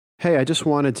Hey, I just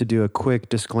wanted to do a quick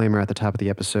disclaimer at the top of the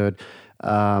episode.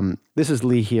 This is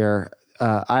Lee here.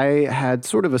 I had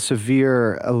sort of a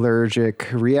severe allergic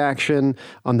reaction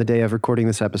on the day of recording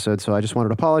this episode, so I just wanted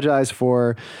to apologize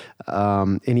for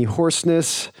any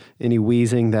hoarseness, any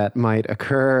wheezing that might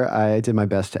occur. I did my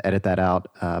best to edit that out,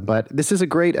 but this is a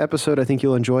great episode. I think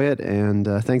you'll enjoy it, and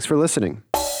thanks for listening.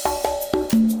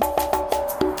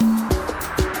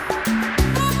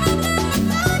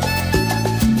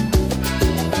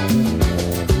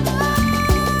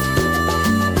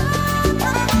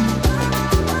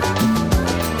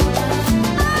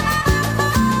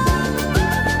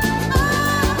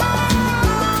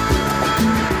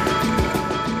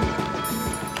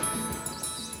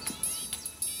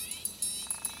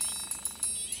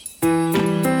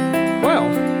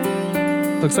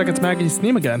 Looks like it's Maggie's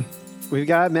theme again. We've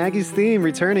got Maggie's theme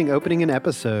returning, opening an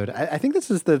episode. I think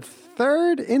this is the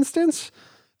third instance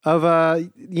of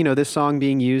this song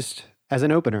being used as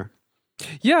an opener.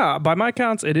 Yeah, by my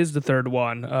counts, it is the third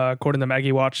one, according to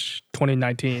Maggie Watch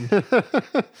 2019.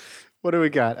 What do we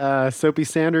got? Soapy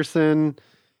Sanderson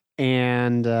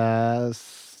and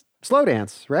Slow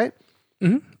Dance, right?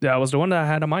 Mm-hmm. That was the one that I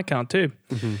had on my count too.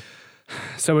 Mm-hmm.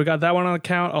 So we got that one on the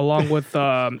count, along with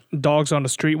Dogs on the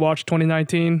Street Watch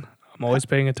 2019. I'm always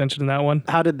paying attention to that one.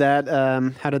 How did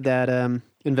that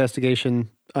investigation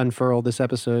unfurl this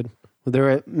episode? Were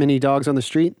there many dogs on the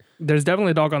street? There's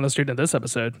definitely a dog on the street in this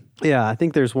episode. Yeah, I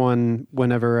think there's one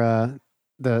whenever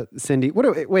the Cindy. What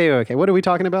are we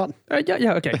talking about? Okay.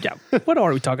 What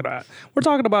are we talking about? We're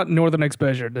talking about Northern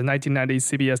Exposure, the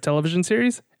 1990s CBS television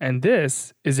series, and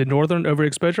this is a Northern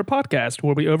Overexposure podcast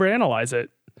where we overanalyze it.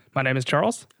 My name is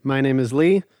Charles. My name is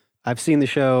Lee. I've seen the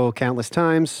show countless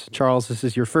times. Charles, this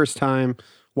is your first time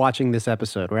watching this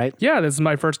episode, right? Yeah, this is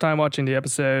my first time watching the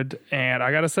episode, and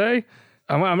I gotta say,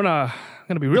 I'm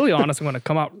gonna be really honest. I'm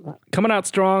gonna coming out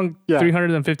strong,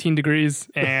 315 degrees,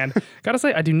 and gotta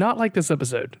say, I do not like this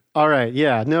episode. All right,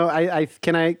 yeah, no,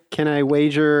 can I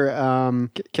wager?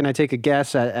 Can I take a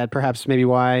guess at perhaps maybe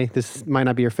why this might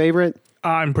not be your favorite?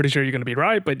 I'm pretty sure you're going to be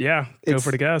right, but yeah, go for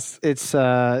the guess. It's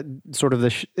sort of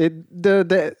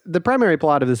the primary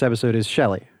plot of this episode is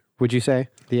Shelley. Would you say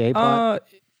the A plot?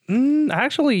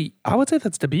 Actually, I would say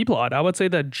that's the B plot. I would say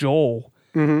that Joel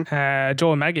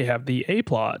and Maggie have the A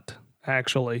plot.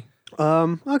 Actually.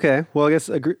 Okay. Well, I guess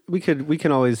we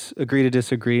can always agree to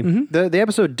disagree. Mm-hmm. The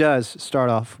episode does start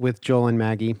off with Joel and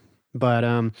Maggie,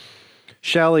 but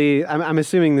Shelley, I'm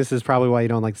assuming this is probably why you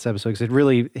don't like this episode, because it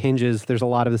really hinges, there's a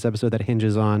lot of this episode that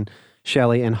hinges on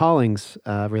Shelley and Holling's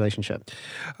relationship.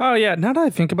 Oh, yeah. Now that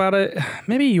I think about it,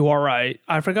 maybe you are right.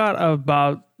 I forgot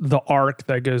about the arc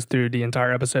that goes through the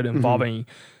entire episode involving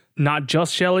not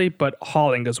just Shelley, but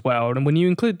Holling as well. And when you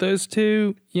include those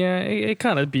two, yeah, it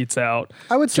kind of beats out.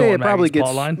 I would say it probably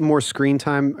gets more screen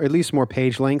time, or at least more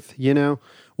page length,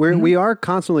 we are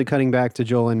constantly cutting back to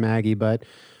Joel and Maggie, but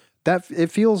that it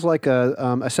feels like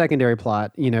a secondary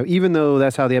plot, even though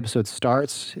that's how the episode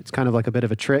starts. It's kind of like a bit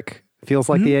of a trick. It feels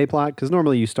like the A plot, because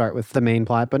normally you start with the main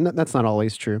plot, but that's not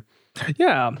always true.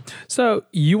 Yeah. So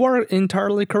you are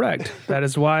entirely correct. That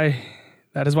is why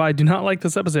I do not like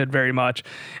this episode very much.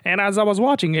 And as I was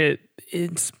watching it,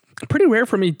 it's pretty rare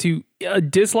for me to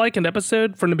dislike an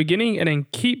episode from the beginning and then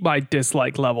keep my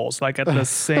dislike levels like at the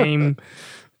same.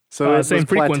 So it same was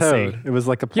frequency. Plateaued. It was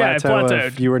like a plateau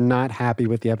of you were not happy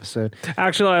with the episode.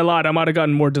 Actually, I lied. I might have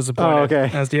gotten more disappointed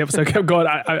as the episode kept going.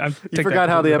 You forgot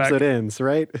how the episode ends,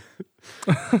 right?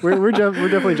 we're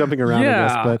definitely jumping around in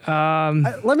this,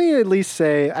 but let me at least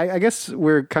say, I guess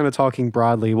we're kind of talking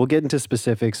broadly. We'll get into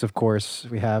specifics, of course.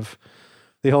 We have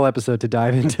the whole episode to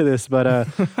dive into this, but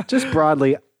just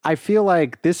broadly, I feel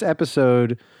like this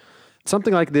episode,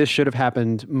 something like this should have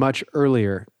happened much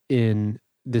earlier in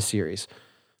this series.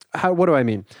 What do I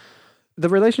mean? The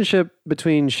relationship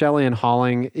between Shelley and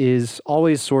Holling is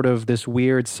always sort of this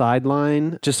weird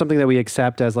sideline, just something that we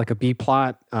accept as like a B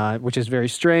plot, which is very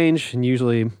strange, and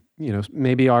usually,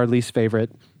 maybe our least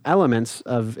favorite elements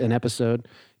of an episode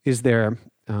is their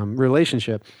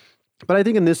relationship. But I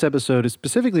think in this episode,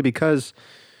 specifically because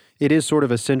it is sort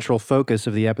of a central focus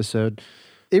of the episode,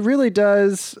 it really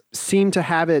does seem to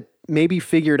have it maybe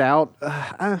figured out.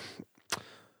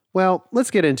 Well,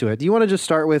 let's get into it. Do you want to just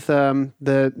start with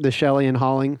the Shelley and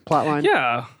Holling plotline?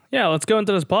 Yeah. Let's go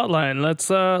into this plotline.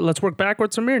 Let's work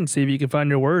backwards from here and see if you can find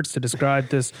your words to describe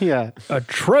this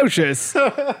atrocious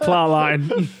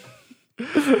plotline.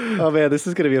 Oh man, this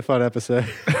is going to be a fun episode.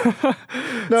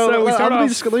 Let me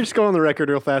just go on the record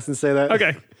real fast and say that.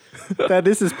 Okay. That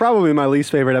this is probably my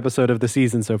least favorite episode of the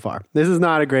season so far. This is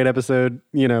not a great episode.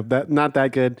 Not that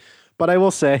good. But I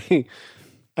will say,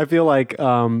 I feel like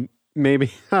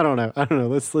maybe I don't know.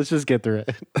 Let's just get through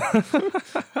it.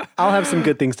 I'll have some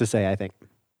good things to say, I think.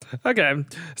 Okay,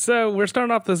 so we're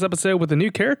starting off this episode with a new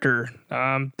character.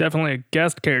 Definitely a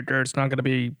guest character. It's not going to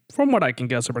be, from what I can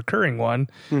guess, a recurring one,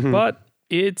 but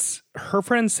it's her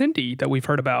friend Cindy that we've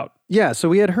heard about. Yeah, so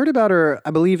we had heard about her,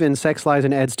 I believe, in Sex, Lies,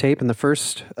 and Ed's Tape in the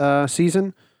first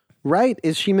season, right?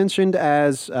 Is she mentioned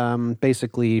as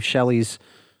basically Shelley's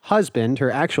husband,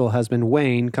 her actual husband,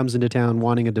 Wayne, comes into town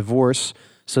wanting a divorce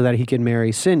so that he can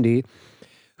marry Cindy,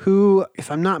 who, if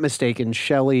I'm not mistaken,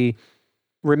 Shelley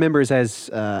remembers as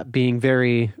being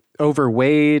very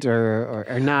overweight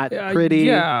or not pretty.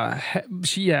 Yeah,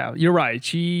 you're right.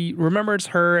 She remembers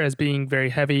her as being very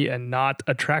heavy and not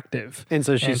attractive. And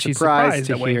so she's surprised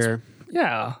to hear.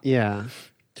 Yeah.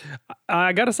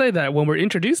 I got to say that when we're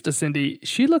introduced to Cindy,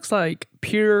 she looks like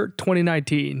pure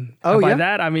 2019. Oh, and by yeah?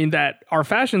 that, I mean that our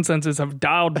fashion senses have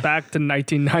dialed back to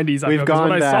 1990s. We've gone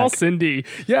when back. I saw Cindy,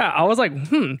 I was like,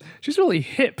 she's really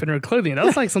hip in her clothing.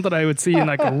 That's like something I would see in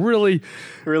like a really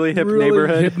hip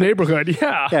neighborhood. Hip neighborhood,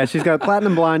 yeah. Yeah, she's got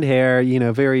platinum blonde hair,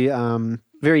 very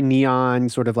very neon,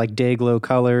 sort of like day glow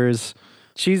colors.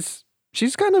 She's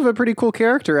kind of a pretty cool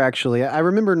character, actually. I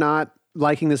remember not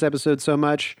liking this episode so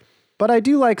much, but I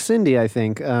do like Cindy, I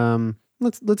think.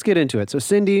 Let's get into it. So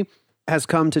Cindy has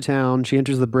come to town. She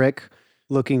enters the Brick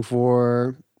looking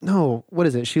for... No, what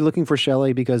is it? She's looking for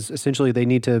Shelley because essentially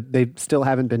they still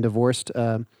haven't been divorced,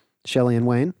 Shelley and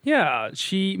Wayne. Yeah,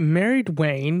 she married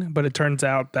Wayne, but it turns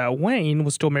out that Wayne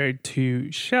was still married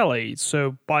to Shelley.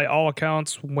 So by all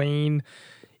accounts, Wayne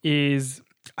is,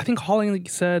 I think Holling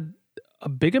said, a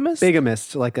bigamist?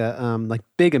 Bigamist, like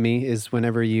bigamy is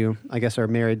whenever you, I guess, are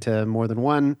married to more than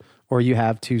one, or you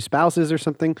have two spouses or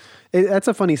something. That's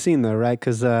a funny scene, though, right?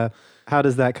 Because how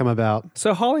does that come about?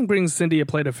 So Holling brings Cindy a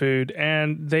plate of food,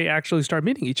 and they actually start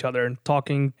meeting each other and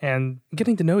talking and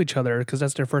getting to know each other because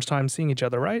that's their first time seeing each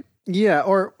other, right? Yeah,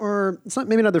 or it's not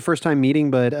maybe not their first time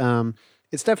meeting, but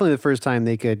it's definitely the first time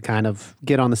they could kind of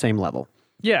get on the same level.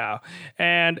 Yeah,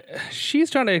 and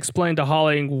she's trying to explain to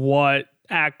Holling what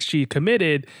act she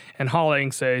committed, and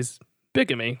Holling says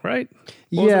bigamy, right?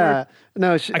 No,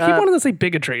 I keep wanting to say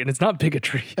bigotry, and it's not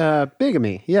bigotry.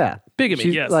 Bigamy, yeah. Bigamy,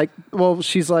 yes.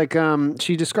 She's like,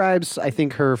 she describes, I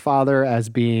think, her father as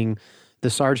being the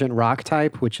Sergeant Rock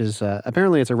type, which is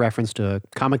apparently it's a reference to a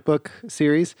comic book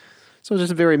series. So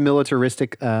just a very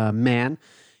militaristic man.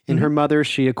 And her mother,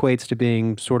 she equates to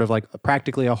being sort of like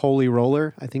practically a holy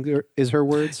roller, I think is her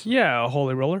words. Yeah, a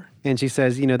holy roller. And she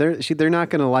says, they're not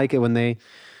going to like it when they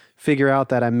figure out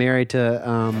that I'm married to...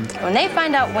 When they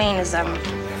find out Wayne is,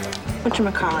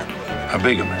 whatchamacallit? A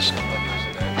bigamist.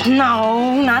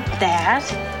 No, not that.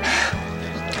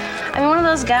 I mean, one of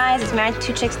those guys that's married to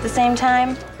two chicks at the same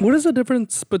time. What is the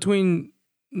difference between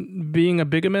being a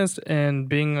bigamist and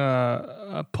being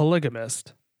a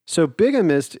polygamist? So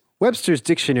bigamist... Webster's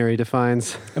Dictionary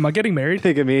defines... Am I getting married?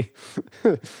 Bigamy.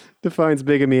 Defines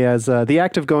bigamy as the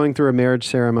act of going through a marriage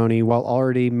ceremony while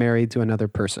already married to another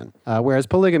person. Whereas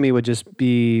polygamy would just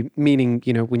be meaning,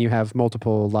 when you have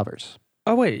multiple lovers.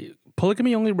 Oh, wait.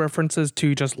 Polygamy only references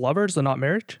to just lovers and not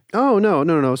marriage? Oh,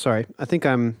 no. Sorry. I think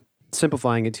I'm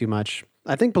simplifying it too much.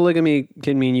 I think polygamy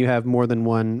can mean you have more than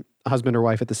one husband or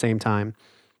wife at the same time.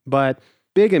 But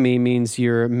bigamy means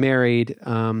you're married...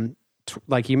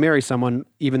 like you marry someone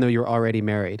even though you're already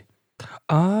married.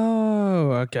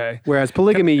 Oh, okay. Whereas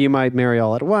polygamy, you might marry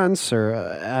all at once, or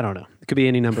I don't know. It could be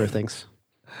any number of things.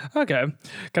 Okay.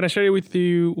 Can I share with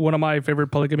you one of my favorite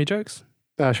polygamy jokes?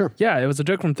 Sure. Yeah, it was a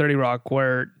joke from 30 Rock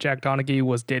where Jack Donaghy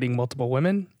was dating multiple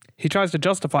women. He tries to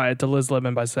justify it to Liz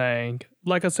Lemon by saying,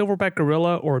 like a silverback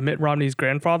gorilla or Mitt Romney's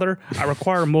grandfather, I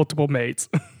require multiple mates.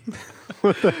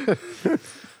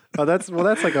 Oh, that's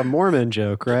like a Mormon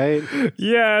joke, right?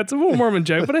 Yeah, it's a little Mormon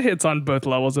joke, but it hits on both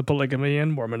levels of polygamy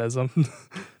and Mormonism.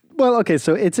 Well, okay,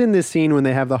 so it's in this scene when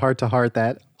they have the heart-to-heart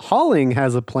that Holling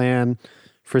has a plan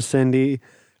for Cindy.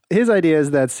 His idea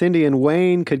is that Cindy and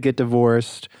Wayne could get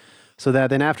divorced so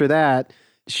that then after that,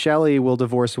 Shelley will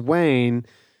divorce Wayne,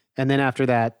 and then after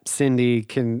that, Cindy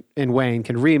and Wayne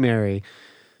can remarry.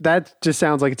 That just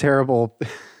sounds like a terrible...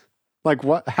 like,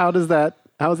 what? How is that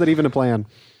even a plan?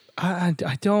 I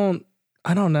don't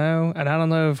know. And I don't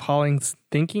know if Holling's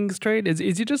thinking straight. Is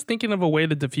he just thinking of a way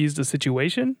to diffuse the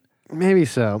situation? Maybe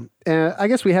so. I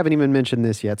guess we haven't even mentioned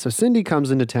this yet. So Cindy comes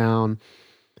into town,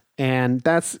 and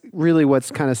that's really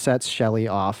what's kind of sets Shelley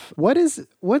off.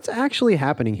 What's actually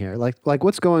happening here? Like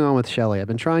what's going on with Shelley? I've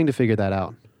been trying to figure that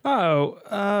out.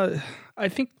 I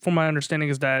think from my understanding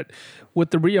is that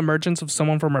with the reemergence of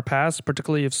someone from her past,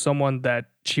 particularly if someone that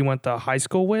she went to high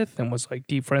school with and was like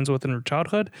deep friends with in her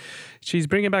childhood, she's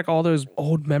bringing back all those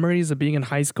old memories of being in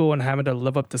high school and having to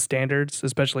live up to standards,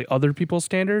 especially other people's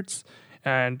standards.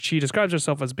 And she describes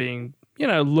herself as being,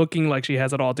 looking like she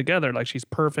has it all together, like she's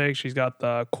perfect. She's got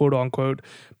the quote unquote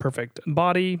perfect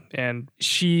body, and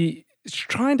she's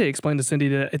trying to explain to Cindy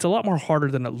that it's a lot more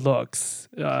harder than it looks,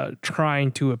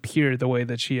 trying to appear the way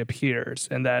that she appears,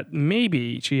 and that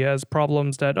maybe she has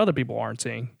problems that other people aren't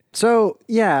seeing. So,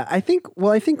 yeah, I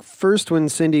think first when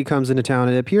Cindy comes into town,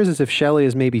 it appears as if Shelley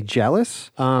is maybe jealous.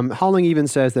 Holling even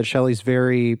says that Shelley's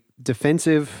very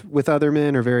defensive with other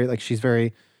men, or she's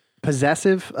very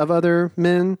possessive of other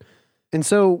men. And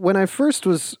so when I first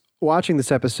was watching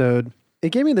this episode,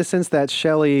 it gave me the sense that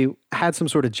Shelley had some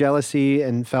sort of jealousy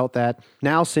and felt that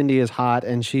now Cindy is hot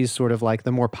and she's sort of like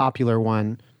the more popular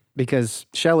one, because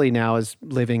Shelley now is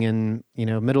living in,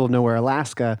 middle of nowhere,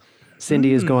 Alaska.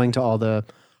 Cindy is going to all the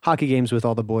hockey games with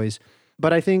all the boys.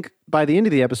 But I think by the end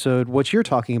of the episode, what you're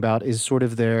talking about is sort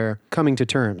of their coming to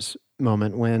terms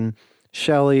moment when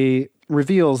Shelley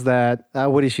reveals that,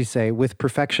 what did she say? With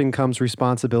perfection comes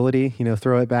responsibility,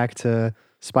 throw it back to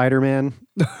Spider-Man.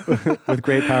 With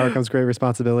great power comes great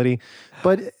responsibility.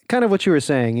 But kind of what you were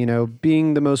saying,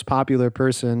 being the most popular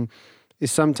person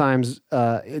is sometimes,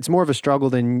 it's more of a struggle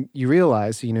than you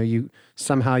realize. You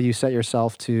set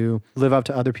yourself to live up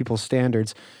to other people's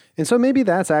standards. And so maybe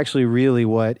that's actually really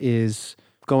what is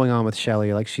going on with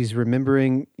Shelley. Like she's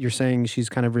remembering, you're saying she's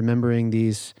kind of remembering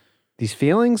these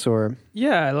feelings, or?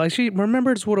 Yeah, like she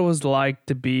remembers what it was like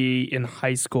to be in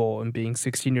high school and being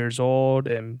 16 years old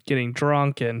and getting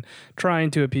drunk and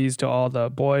trying to appease to all the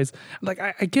boys. Like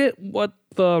I get what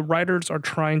the writers are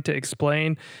trying to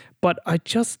explain, but I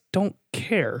just don't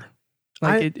care.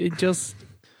 Like it just...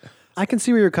 I can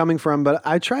see where you're coming from, but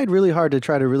I tried really hard to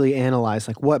try to really analyze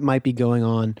like what might be going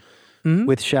on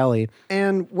with Shelley.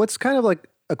 And what's kind of like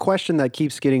a question that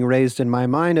keeps getting raised in my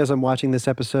mind as I'm watching this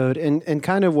episode, and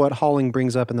kind of what Holling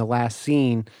brings up in the last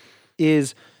scene,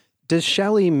 is does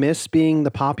Shelley miss being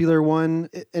the popular one?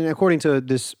 And according to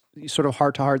this sort of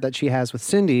heart-to-heart that she has with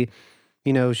Cindy,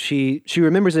 she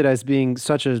remembers it as being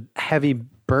such a heavy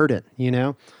burden,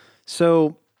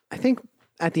 So I think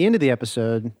at the end of the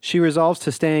episode, she resolves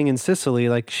to staying in Sicily.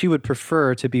 Like she would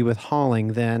prefer to be with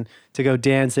Holling than to go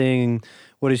dancing.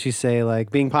 What does she say?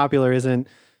 Like being popular isn't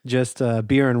just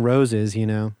beer and roses,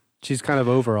 She's kind of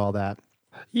over all that.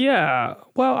 Yeah.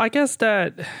 Well, I guess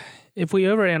that if we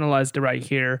overanalyzed it right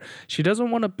here, she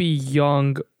doesn't want to be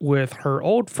young with her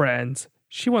old friends.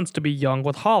 She wants to be young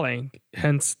with Holling,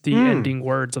 hence the ending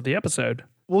words of the episode.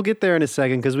 We'll get there in a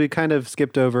second because we kind of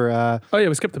skipped over...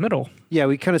 we skipped the middle. Yeah,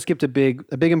 we kind of skipped a big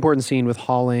important scene with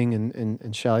Holling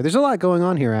and Shelley. There's a lot going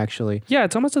on here, actually. Yeah,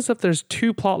 it's almost as if there's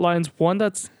two plot lines. One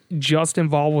that's just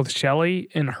involved with Shelley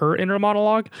in her inner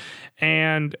monologue,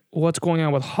 and what's going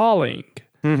on with Holling.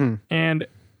 Mm-hmm. And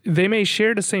they may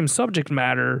share the same subject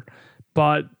matter,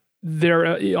 but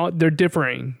they're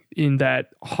differing in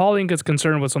that Holling is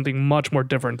concerned with something much more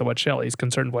different than what Shelley's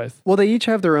concerned with. Well, they each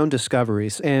have their own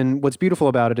discoveries, and what's beautiful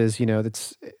about it is,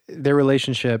 that's their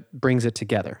relationship brings it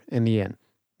together in the end.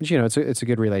 It's a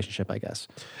good relationship, I guess.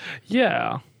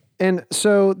 Yeah. And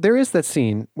so there is that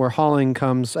scene where Holling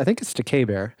comes, I think it's to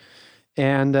K-Bear,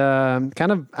 and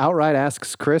kind of outright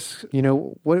asks Chris,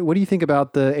 what do you think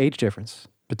about the age difference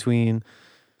between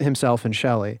himself and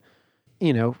Shelley?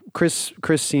 Chris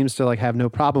seems to like have no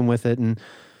problem with it, and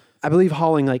I believe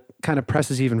Holling like kind of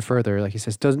presses even further. Like he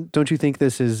says, don't you think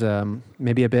this is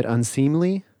maybe a bit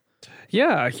unseemly?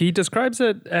 Yeah, he describes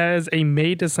it as a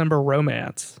May-December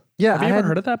romance. Yeah, have you ever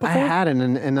heard of that before? I hadn't,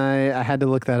 and I had to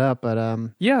look that up,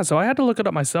 but yeah, so I had to look it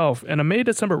up myself. And a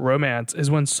May-December romance is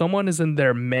when someone is in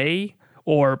their May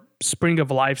or spring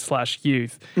of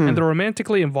life/youth, and they're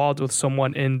romantically involved with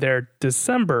someone in their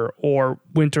December or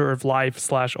winter of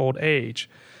life/old age.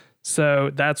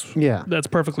 So that's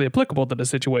perfectly applicable to the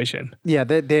situation. Yeah,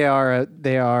 they are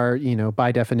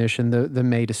by definition the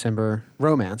May-December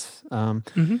romance.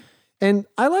 And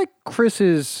I like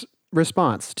Chris's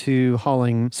response to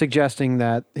Holling suggesting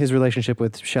that his relationship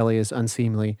with Shelley is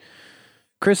unseemly.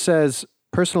 Chris says,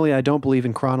 "Personally, I don't believe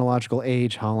in chronological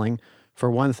age, Holling, for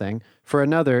one thing. For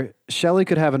another, Shelley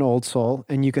could have an old soul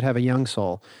and you could have a young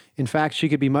soul. In fact, she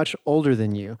could be much older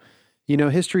than you.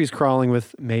 History's crawling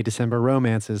with May-December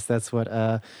romances." That's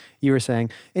what you were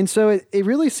saying. And so it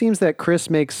really seems that Chris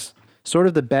makes sort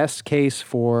of the best case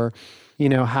for,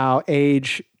 how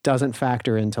age doesn't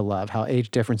factor into love, how age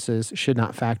differences should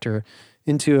not factor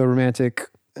into a romantic,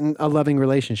 a loving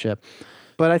relationship.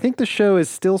 But I think the show is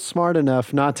still smart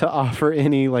enough not to offer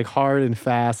any like hard and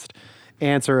fast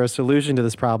answer or solution to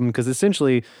this problem, because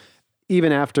essentially,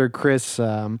 even after Chris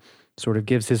sort of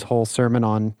gives his whole sermon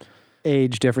on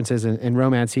age differences in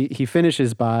romance, he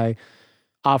finishes by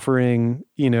offering,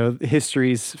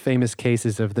 history's famous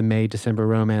cases of the May-December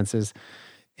romances.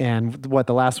 And what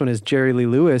the last one is Jerry Lee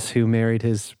Lewis, who married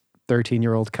his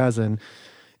 13-year-old cousin.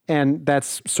 And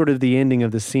that's sort of the ending of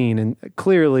the scene. And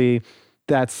clearly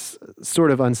that's sort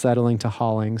of unsettling to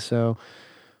Holling. So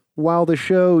while the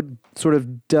show sort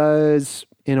of does,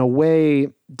 in a way,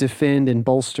 defend and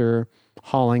bolster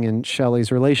Holling and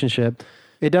Shelley's relationship,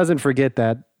 it doesn't forget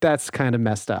that that's kind of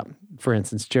messed up. For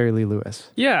instance, Jerry Lee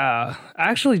Lewis. Yeah.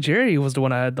 Actually, Jerry was the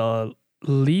one I had the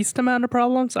least amount of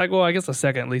problems. I guess the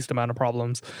second least amount of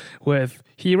problems with.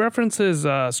 He references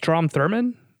Strom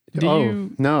Thurmond.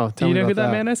 No. Do you know who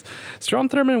that man is? Strom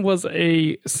Thurmond was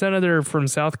a senator from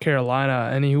South Carolina,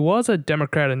 and he was a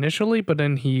Democrat initially, but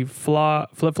then he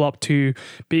flip-flopped to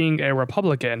being a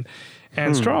Republican.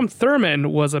 And Strom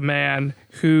Thurmond was a man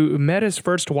who met his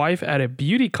first wife at a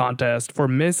beauty contest for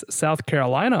Miss South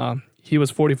Carolina. He was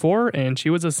 44, and she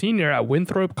was a senior at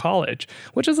Winthrop College,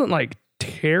 which isn't like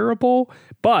terrible,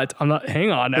 but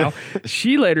hang on now.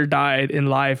 She later died in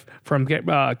life from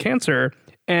cancer,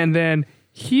 and then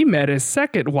he met his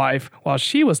second wife while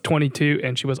she was 22,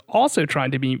 and she was also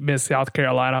trying to be Miss South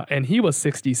Carolina, and he was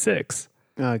 66.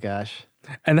 Oh, gosh.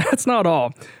 And that's not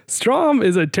all. Strom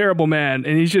is a terrible man,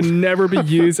 and he should never be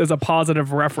used as a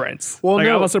positive reference. Well,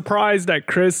 I was surprised that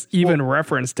Chris even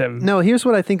referenced him. No, here's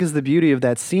what I think is the beauty of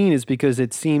that scene is because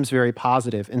it seems very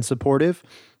positive and supportive.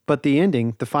 But the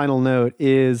ending, the final note,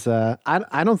 is I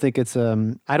don't think it's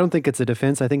a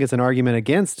defense. I think it's an argument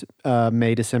against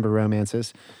May-December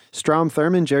romances. Strom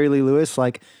Thurmond, Jerry Lee Lewis,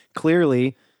 like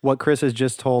clearly what Chris has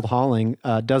just told Holling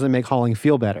doesn't make Holling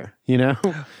feel better. It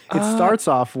starts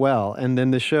off well, and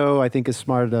then the show I think is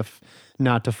smart enough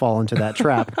not to fall into that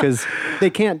trap because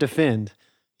they can't defend.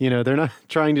 They're not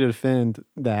trying to defend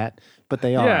that, but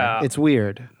they are. Yeah. It's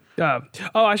weird. Yeah.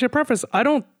 I should preface. I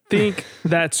don't think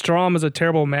that Strom is a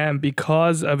terrible man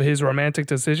because of his romantic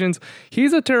decisions.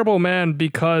 He's a terrible man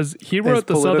because he wrote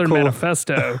the Southern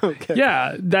Manifesto. Okay.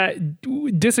 Yeah, that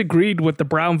disagreed with the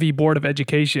Brown v. Board of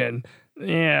Education.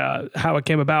 Yeah, how it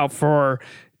came about for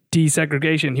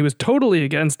desegregation. He was totally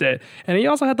against it. And he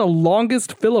also had the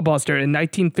longest filibuster in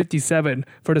 1957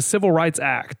 for the Civil Rights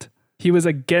Act. He was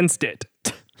against it.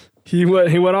 He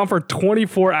went on for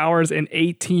 24 hours and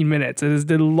 18 minutes. It is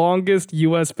the longest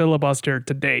U.S. filibuster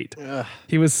to date. Ugh.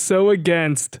 He was so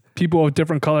against people of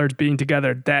different colors being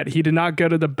together that he did not go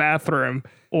to the bathroom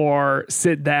or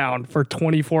sit down for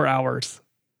 24 hours.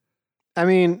 I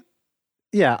mean,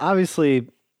 yeah, obviously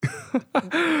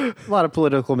a lot of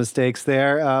political mistakes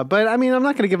there. But I mean, I'm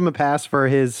not going to give him a pass for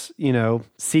his,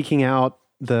 seeking out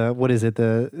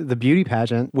the beauty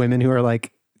pageant women who are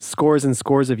like scores and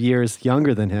scores of years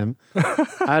younger than him.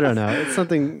 I don't know. It's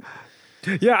something.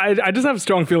 Yeah, I just have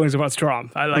strong feelings about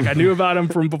Strom. I knew about him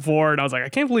from before, and I was like, I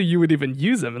can't believe you would even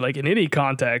use him in any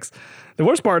context. The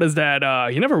worst part is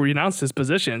that he never renounced his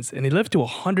positions, and he lived to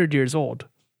 100 years old.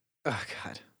 Oh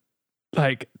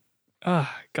God.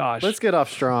 Gosh. Let's get off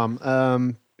Strom.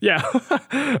 Yeah.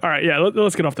 All right. Yeah.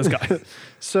 Let's get off this guy.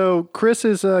 So Chris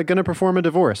is going to perform a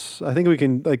divorce. I think we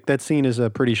can, that scene is a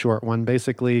pretty short one.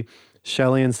 Basically,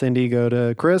 Shelley and Cindy go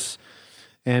to Chris,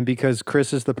 and because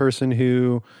Chris is the person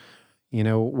who,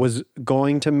 was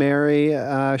going to marry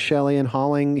Shelley and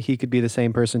Holling, he could be the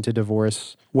same person to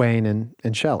divorce Wayne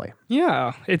and Shelley.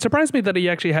 Yeah. It surprised me that he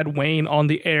actually had Wayne on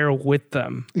the air with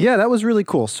them. Yeah, that was really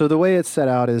cool. So the way it's set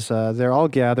out is they're all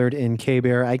gathered in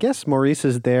K-Bear. I guess Maurice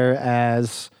is there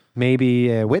as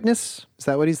maybe a witness. Is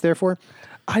that what he's there for?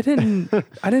 I didn't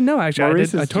know, actually.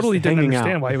 I totally didn't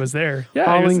understand why he was there. Yeah,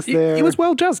 Holling's there. He was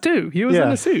well dressed, too. He was in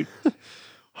a suit.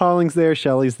 Holling's there,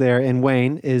 Shelley's there, and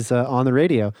Wayne is on the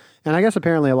radio. And I guess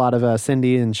apparently a lot of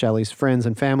Cindy and Shelley's friends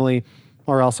and family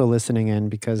are also listening in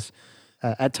because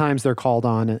at times they're called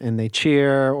on and they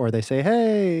cheer or they say,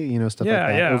 hey, stuff like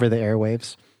that over the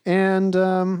airwaves. And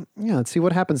let's see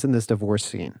what happens in this divorce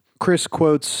scene. Chris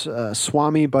quotes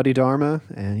Swami Bodhidharma,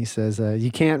 and he says,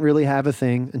 you can't really have a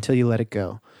thing until you let it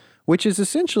go, which is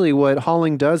essentially what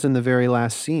Holling does in the very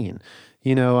last scene.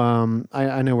 I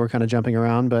know we're kind of jumping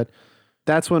around, but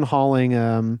that's when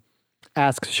Holling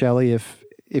asks Shelley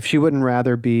if she wouldn't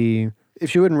rather be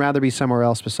somewhere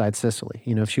else besides Sicily.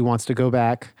 if she wants to go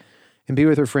back and be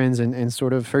with her friends and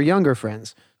sort of her younger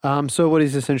friends. So what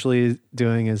he's essentially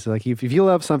doing is like, if you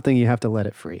love something, you have to let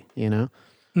it free.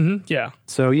 Mm-hmm. Yeah.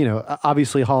 So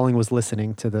obviously Holling was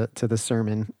listening to the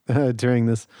sermon during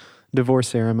this divorce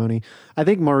ceremony. I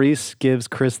think Maurice gives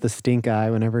Chris the stink eye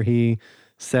whenever he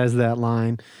says that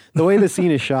line. The way the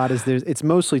scene is shot is it's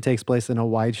mostly takes place in a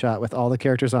wide shot with all the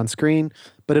characters on screen,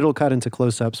 but it'll cut into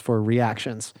close-ups for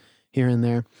reactions here and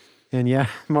there. And yeah,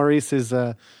 Maurice is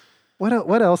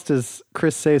what else does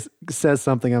Chris says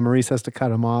something and Maurice has to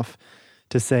cut him off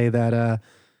to say that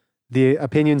the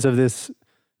opinions of this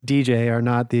DJ are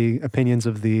not the opinions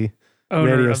of the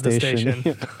owner radio of station.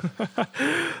 The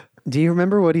station. Do you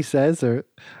remember what he says, or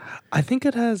I think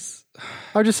it has,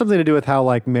 or just something to do with how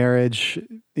like marriage,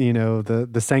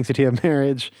 the sanctity of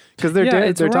marriage, because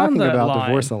they're talking about line.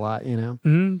 Divorce a lot,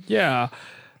 Mm-hmm. Yeah,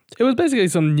 it was basically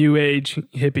some new age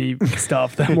hippie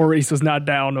stuff that Maurice was not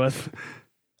down with.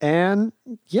 And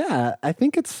yeah, I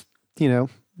think it's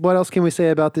what else can we say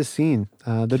about this scene?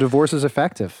 The divorce is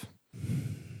effective.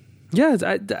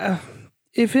 Yeah,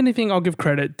 if anything, I'll give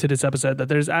credit to this episode that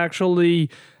there's actually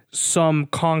some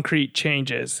concrete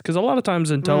changes, because a lot of times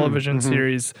in television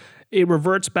series, it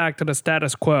reverts back to the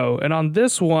status quo. And on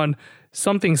this one,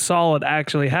 something solid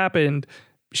actually happened.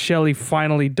 Shelley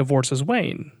finally divorces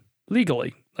Wayne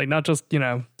legally, like not just,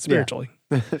 spiritually.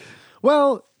 Yeah.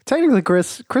 Well, technically,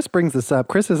 Chris brings this up.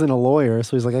 Chris isn't a lawyer,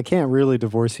 so he's like, I can't really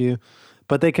divorce you.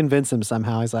 But they convince him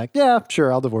somehow. He's like, yeah,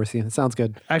 sure, I'll divorce you. It sounds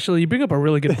good. Actually, you bring up a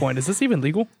really good point. Is this even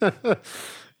legal?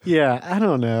 Yeah, I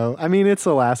don't know. I mean, it's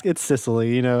Alaska. It's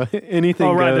Sicily,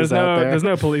 anything goes out there. There's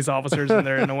no police officers in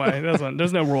there in a way.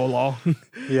 There's no rule of law.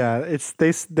 Yeah,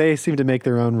 they seem to make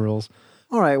their own rules.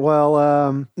 All right,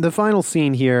 well, the final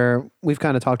scene here, we've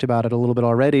kind of talked about it a little bit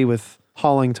already with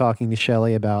Holling talking to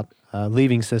Shelley about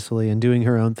leaving Sicily and doing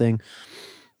her own thing.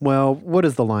 Well, what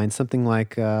is the line? Something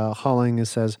like Holling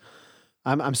says,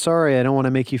 I'm sorry, I don't want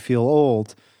to make you feel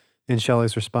old. And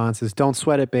Shelley's response is, don't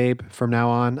sweat it, babe. From now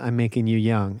on, I'm making you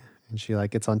young. And she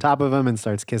gets on top of him and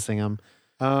starts kissing him.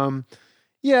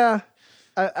 Yeah,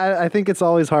 I think it's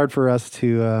always hard for us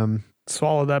to...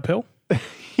 swallow that pill?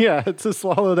 Yeah, to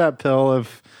swallow that pill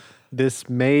of this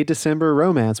May-December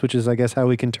romance, which is, I guess, how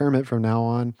we can term it from now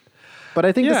on. But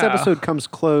I think this episode comes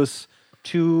close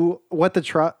to what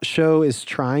the show is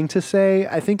trying to say.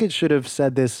 I think it should have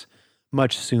said this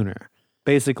much sooner.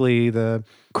 Basically,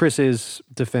 Chris's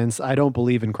defense, I don't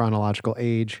believe in chronological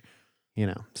age,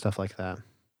 stuff like that.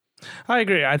 I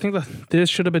agree. I think that this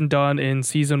should have been done in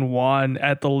season 1,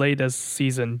 at the latest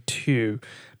season 2.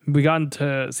 We got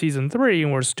into season 3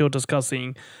 and we're still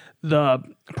discussing the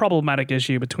problematic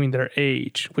issue between their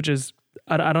age, which is,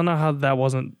 I don't know how that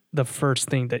wasn't the first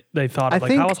thing that they thought of.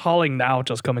 How is Holling now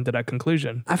just coming to that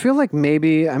conclusion? I feel like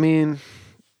maybe I'm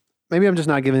just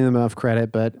not giving them enough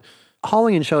credit, but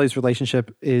Holling and Shelley's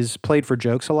relationship is played for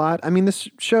jokes a lot. I mean, this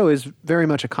show is very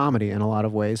much a comedy in a lot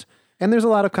of ways. And there's a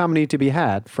lot of comedy to be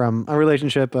had from a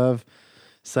relationship of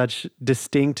such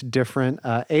distinct, different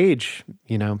age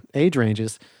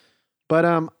ranges.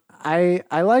 But I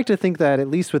like to think that at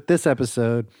least with this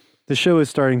episode, the show is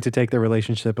starting to take their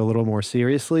relationship a little more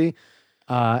seriously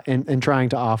and trying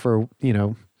to offer,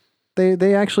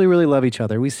 they actually really love each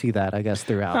other. We see that, I guess,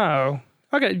 throughout. Oh,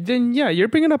 okay, then yeah, you're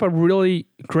bringing up a really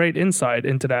great insight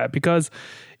into that, because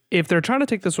if they're trying to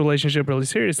take this relationship really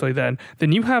seriously, then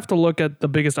you have to look at the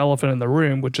biggest elephant in the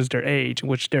room, which is their age,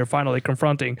 which they're finally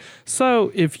confronting.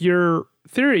 So if your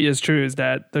theory is true, is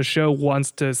that the show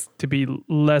wants this to be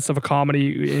less of a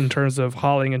comedy in terms of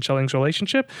Holling and Shelley's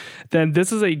relationship, then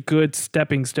this is a good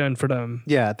stepping stone for them.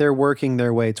 Yeah, they're working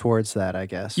their way towards that, I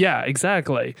guess. Yeah,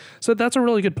 exactly. So that's a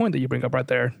really good point that you bring up right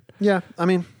there. Yeah, I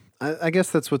mean, I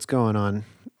guess that's what's going on.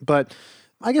 But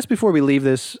I guess before we leave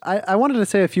this, I wanted to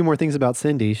say a few more things about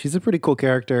Cindy. She's a pretty cool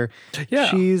character.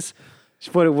 Yeah.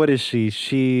 What is she?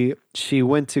 She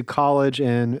went to college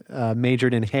and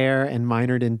majored in hair and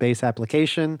minored in bass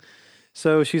application.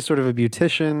 So she's sort of a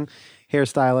beautician,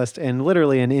 hairstylist, and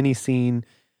literally in any scene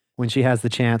when she has the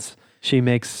chance, she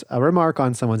makes a remark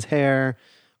on someone's hair,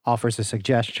 offers a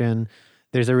suggestion.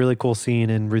 There's a really cool scene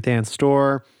in Ruth Ann's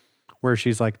store where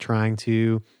she's like trying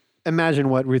to imagine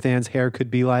what Ruth Ann's hair could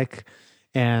be like.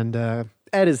 And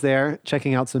Ed is there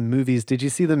checking out some movies. Did you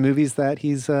see the movies that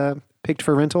he's picked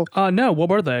for rental? No, what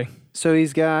were they? So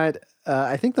he's got,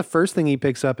 I think the first thing he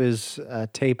picks up is a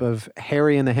tape of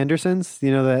Harry and the Hendersons,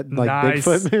 that like nice.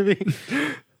 Bigfoot movie.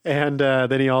 And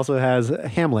then he also has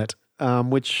Hamlet,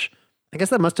 which I guess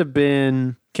that must have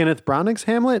been Kenneth Branagh's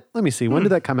Hamlet. Let me see. When did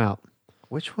that come out?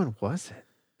 Which one was it?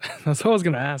 That's what I was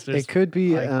going to ask. It could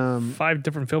be like 5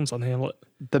 different films on Hamlet.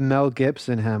 The Mel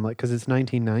Gibson Hamlet, because it's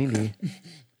 1990.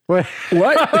 What?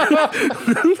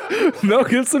 Mel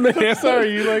Gibson made Hamlet?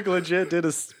 Sorry, you like legit did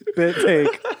a spit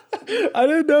take. I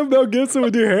didn't know Mel Gibson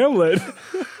would do Hamlet.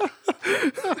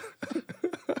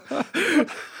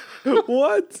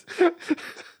 What?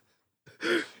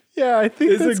 Yeah, I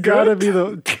think that's gotta be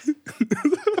the.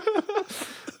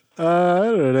 I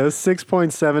don't know,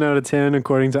 6.7 out of 10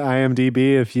 according to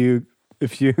IMDb. If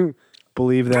you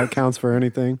believe that counts for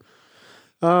anything,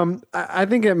 I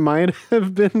think it might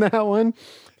have been that one.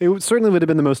 Certainly would have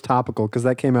been the most topical because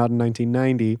that came out in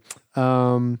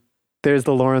 1990. There's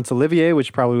the Laurence Olivier,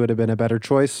 which probably would have been a better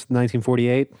choice,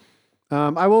 1948.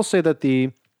 I will say that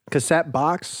the cassette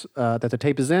box that the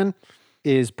tape is in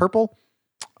is purple.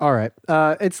 All right.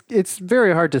 It's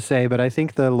very hard to say, but I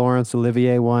think the Laurence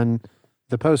Olivier one,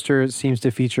 the poster seems to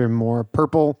feature more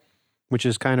purple, which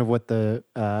is kind of what the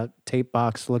tape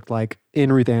box looked like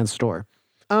in Ruth Ann's store.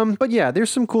 But yeah, there's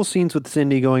some cool scenes with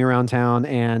Cindy going around town,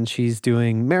 and she's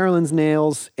doing Marilyn's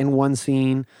nails in one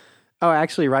scene. Oh,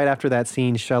 actually, right after that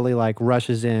scene, Shelley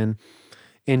rushes in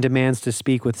and demands to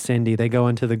speak with Cindy. They go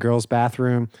into the girls'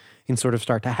 bathroom and sort of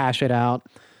start to hash it out.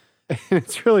 And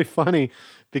it's really funny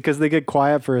because they get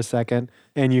quiet for a second,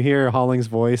 and you hear Holling's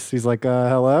voice. He's like,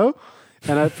 hello?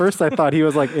 And at first I thought he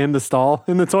was in the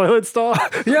toilet stall.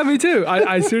 Yeah, me too.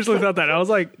 I seriously thought that. I was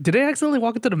like, did they accidentally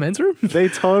walk into the men's room? They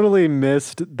totally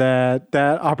missed that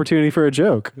opportunity for a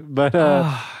joke. But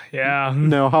yeah.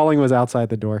 No, Holling was outside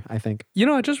the door, I think.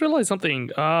 I just realized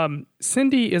something.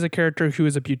 Cindy is a character who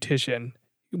is a beautician,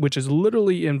 which is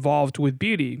literally involved with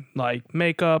beauty, like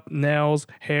makeup, nails,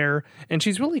 hair, and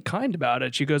she's really kind about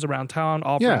it. She goes around town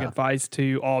offering advice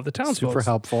to all the townsfolk. Super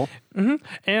helpful. Mm-hmm.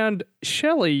 And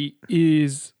Shelley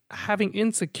is having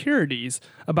insecurities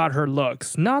about her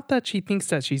looks. Not that she thinks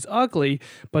that she's ugly,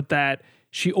 but that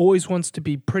she always wants to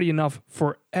be pretty enough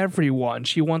for everyone.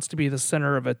 She wants to be the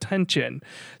center of attention.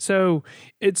 So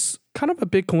it's kind of a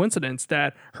big coincidence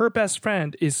that her best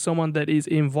friend is someone that is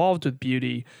involved with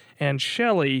beauty, and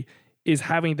Shelley is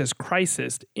having this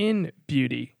crisis in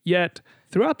beauty. Yet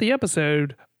throughout the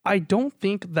episode, I don't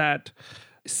think that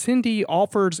Cindy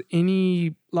offers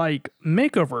any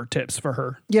makeover tips for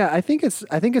her. Yeah, I think it's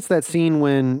that scene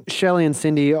when Shelley and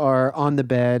Cindy are on the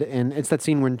bed, and it's that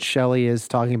scene when Shelley is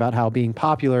talking about how being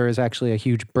popular is actually a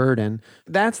huge burden.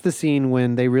 That's the scene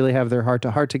when they really have their heart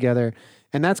to heart together,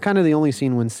 and that's kind of the only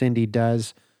scene when Cindy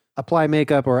does apply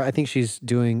makeup, or I think she's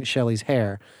doing Shelley's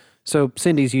hair. So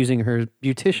Cindy's using her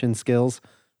beautician skills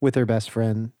with her best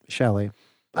friend Shelley.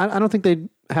 I don't think they'd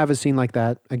have a scene like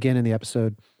that again in the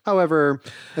episode. However,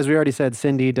 as we already said,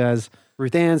 Cindy does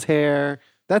Ruth Ann's hair.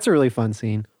 That's a really fun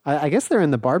scene. I guess they're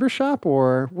in the barbershop,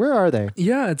 or where are they?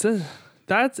 Yeah,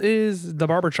 that is the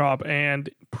barbershop. And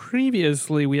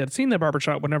previously we had seen the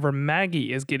barbershop whenever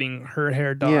Maggie is getting her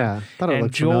hair done. Yeah,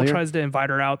 and Joel familiar. Tries to invite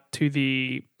her out to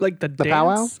the dance.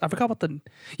 Powwow? I forgot about the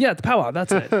powwow.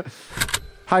 That's it.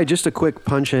 Hi, just a quick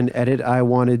punch and edit. I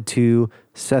wanted to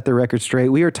set the record straight.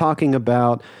 We are talking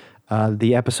about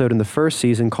the episode in the first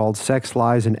season called Sex,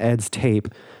 Lies, and Ed's Tape.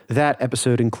 That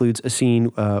episode includes a scene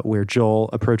where Joel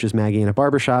approaches Maggie in a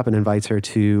barbershop and invites her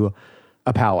to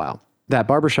a powwow. That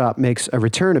barbershop makes a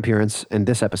return appearance in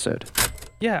this episode.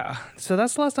 Yeah, so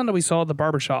that's the last time that we saw the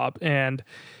barbershop, and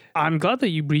I'm glad that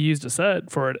you reused a set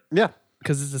for it. Yeah.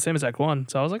 Because it's the same exact one.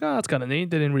 So I was like, oh, that's kind of neat.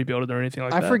 They didn't rebuild it or anything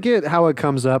like that. I forget how it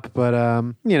comes up, but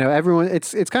everyone,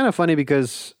 it's kind of funny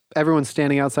because everyone's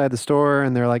standing outside the store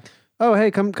and they're like, oh, hey,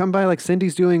 come by,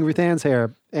 Cindy's doing Ruth Ann's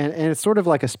hair. And it's sort of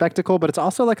like a spectacle, but it's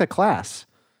also like a class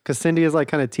because Cindy is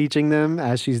kind of teaching them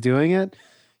as she's doing it.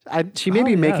 She may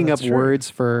be making up words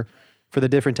for the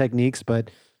different techniques, but,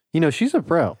 she's a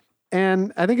pro.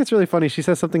 And I think it's really funny. She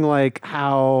says something like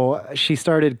how she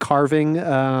started carving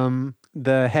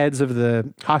the heads of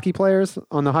the hockey players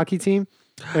on the hockey team.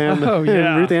 And,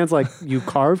 and Ruth Ann's like, you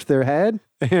carved their head?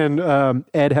 And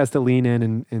Ed has to lean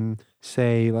in and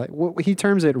say, he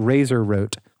terms it razor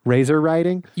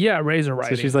writing. Yeah, razor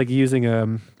writing. So she's using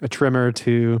a trimmer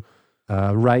to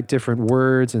write different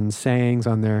words and sayings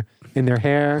in their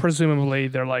hair. Presumably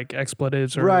they're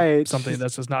expletives or something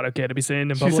that's just not okay to be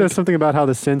seen in public. She says something about how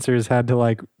the censors had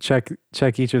to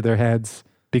check each of their heads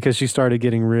because she started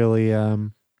getting really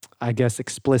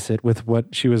explicit with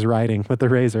what she was writing with the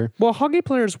razor. Well, hockey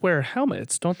players wear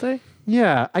helmets, don't they?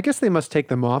 Yeah, I guess they must take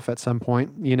them off at some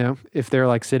point, if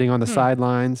they're sitting on the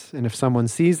sidelines and if someone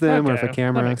sees them or if a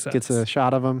camera gets a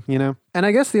shot of them, And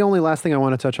I guess the only last thing I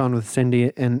want to touch on with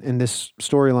Cindy in this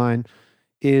storyline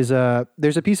is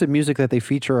there's a piece of music that they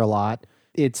feature a lot.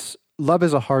 It's Love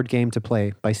is a Hard Game to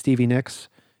Play by Stevie Nicks.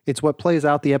 It's what plays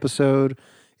out the episode.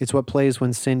 It's what plays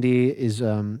when Cindy is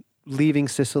leaving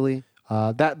Sicily.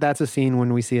 That's a scene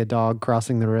when we see a dog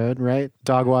crossing the road, right?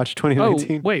 Dog Watch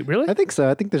 2019. Oh, wait, really? I think so.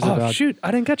 I think there's a dog. Oh, shoot.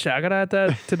 I didn't catch that. I got to add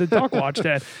that to the Dog Watch,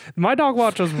 Dad. My Dog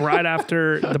Watch was right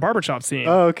after the barbershop scene.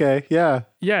 Oh, okay. Yeah.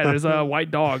 Yeah, there's a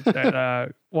white dog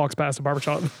that walks past the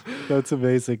barbershop. That's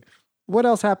amazing. what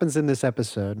else happens in this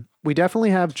episode? We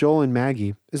definitely have Joel and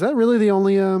Maggie. Is that really the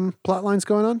only plot lines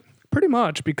going on? Pretty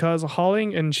much, because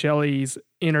Holling and Shelley's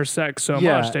intersect so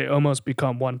much, they almost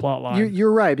become one plot line.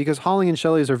 You're right, because Holling and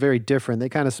Shelley's are very different. They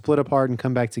kind of split apart and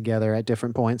come back together at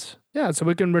different points. Yeah, so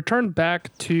we can return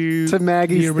back to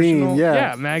Maggie's the original, theme.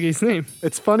 Yeah, Maggie's theme.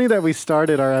 It's funny that we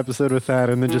started our episode with that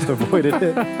and then just avoided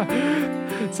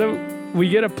it. So we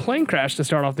get a plane crash to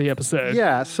start off the episode.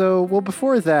 Yeah, so, well,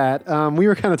 before that, we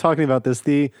were kind of talking about this.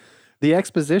 The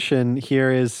exposition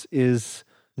here is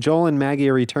Joel and Maggie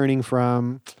are returning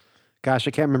from... Gosh,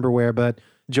 I can't remember where, but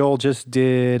Joel just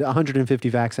did 150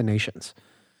 vaccinations.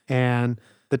 And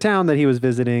the town that he was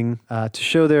visiting, to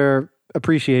show their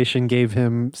appreciation, gave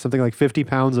him something like 50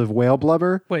 pounds of whale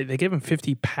blubber. Wait, they gave him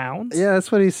 50 pounds? Yeah,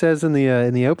 that's what he says in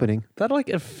the opening. That like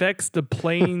affects the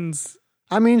plane's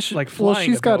I mean,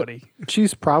 flying ability.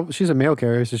 She's a mail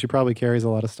carrier, so she probably carries a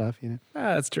lot of stuff, you know.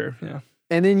 That's true, yeah.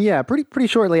 And then, pretty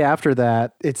shortly after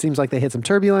that, it seems like they hit some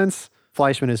turbulence.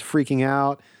 Fleischman is freaking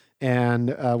out. And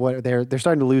they're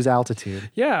starting to lose altitude.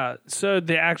 Yeah, so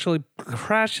they actually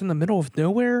crashed in the middle of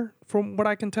nowhere, from what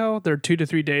I can tell. They're 2 to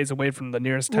 3 days away from the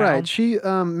nearest town.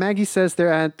 Right. Maggie says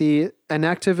they're at the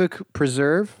Anaktivik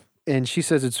Preserve, and she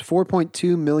says it's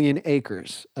 4.2 million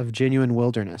acres of genuine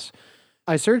wilderness.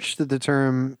 I searched the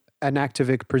term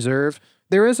Anaktivik Preserve.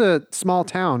 There is a small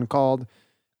town called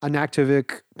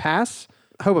Anaktivik Pass.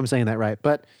 I hope I'm saying that right,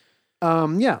 but I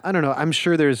don't know. I'm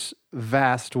sure there's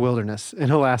vast wilderness in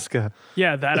Alaska.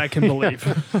 Yeah, that I can believe.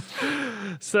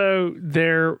 So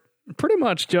they're pretty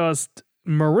much just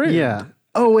marooned. Yeah.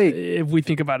 Oh, wait. If we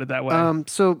think about it that way.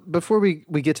 So before we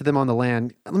get to them on the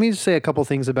land, let me just say a couple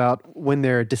things about when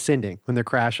they're descending, when they're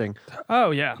crashing.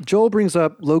 Oh, yeah. Joel brings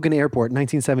up Logan Airport,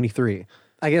 1973.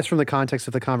 I guess from the context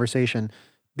of the conversation,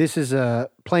 this is a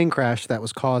plane crash that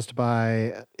was caused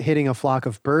by hitting a flock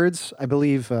of birds. I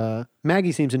believe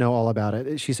Maggie seems to know all about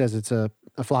it. She says it's a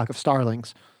flock of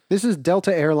starlings. This is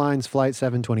Delta Airlines Flight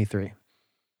 723.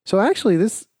 So actually,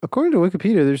 this, according to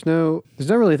Wikipedia, there's not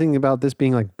really anything about this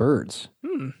being like birds.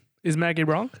 Is Maggie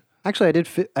wrong? Actually,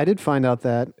 I did find out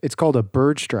that it's called a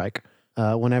bird strike.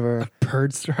 Whenever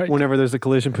there's a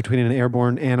collision between an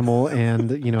airborne animal and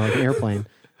like an airplane,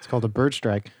 it's called a bird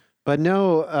strike. But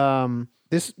no.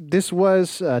 This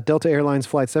was Delta Airlines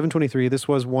Flight 723. This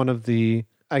was one of the,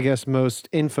 I guess, most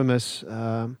infamous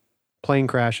plane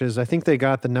crashes. I think they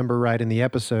got the number right in the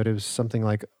episode. It was something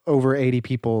like over 80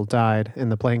 people died in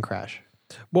the plane crash.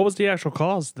 What was the actual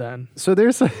cause then? So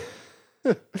there's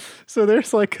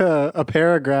like a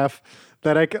paragraph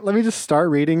that let me just start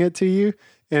reading it to you,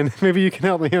 and maybe you can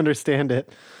help me understand it.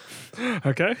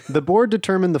 Okay. The board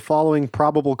determined the following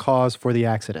probable cause for the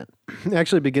accident. It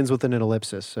actually begins with an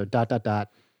ellipsis, so ...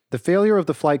 The failure of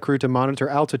the flight crew to monitor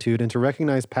altitude and to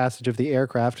recognize passage of the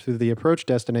aircraft through the approach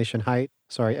decision height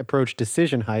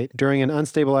during an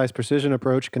unstabilized precision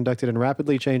approach conducted in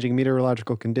rapidly changing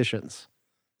meteorological conditions.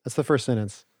 That's the first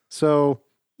sentence. So,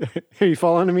 are you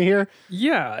following me here?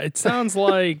 Yeah, it sounds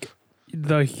like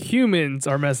the humans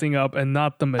are messing up and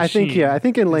not the machine. I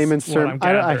think in layman's terms,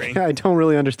 I don't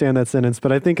really understand that sentence,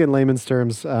 but I think in layman's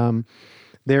terms,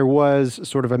 there was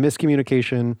sort of a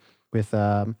miscommunication with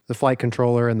the flight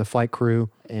controller and the flight crew,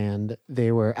 and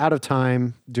they were out of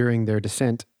time during their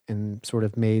descent and sort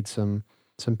of made some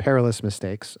perilous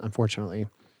mistakes, unfortunately.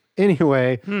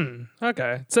 Anyway.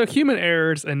 Okay. So human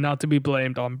errors and not to be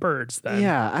blamed on birds then.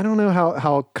 Yeah, I don't know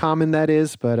how common that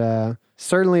is, but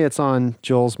certainly it's on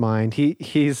Joel's mind.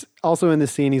 He's also in the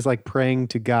scene, he's like praying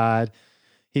to God.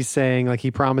 He's saying like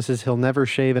he promises he'll never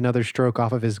shave another stroke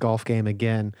off of his golf game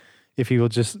again if he will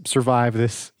just survive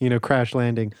this, crash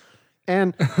landing.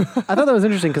 And I thought that was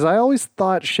interesting because I always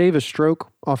thought shave a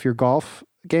stroke off your golf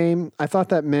game. I thought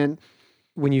that meant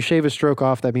when you shave a stroke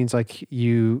off, that means like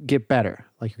you get better,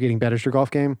 like you're getting better at your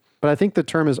golf game. But I think the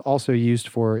term is also used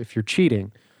for if you're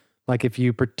cheating. Like if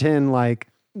you pretend like,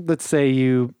 let's say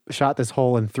you shot this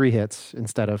hole in 3 hits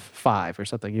instead of 5 or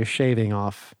something, you're shaving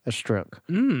off a stroke.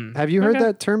 Have you heard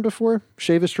that term before?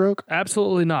 Shave a stroke?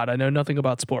 Absolutely not. I know nothing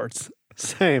about sports.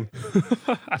 Same.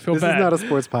 I feel bad. This is not a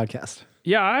sports podcast.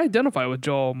 Yeah, I identify with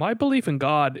Joel. My belief in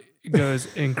God goes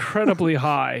incredibly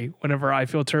high whenever I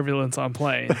feel turbulence on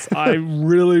planes. I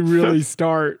really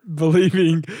start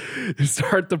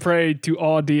to pray to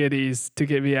all deities to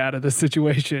get me out of this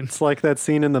situation. It's like that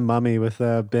scene in The Mummy with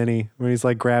Benny when he's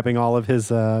like grabbing all of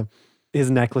his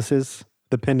necklaces,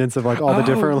 the pendants of like all the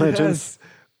different religions. Yes.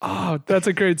 Oh, that's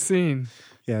a great scene.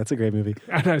 Yeah, it's a great movie.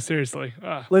 I know, seriously.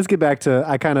 Let's get back to,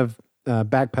 I kind of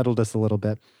backpedaled us a little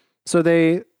bit. So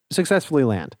they successfully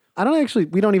land.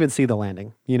 We don't even see the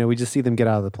landing. We just see them get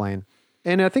out of the plane.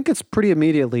 And I think it's pretty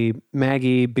immediately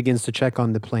Maggie begins to check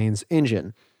on the plane's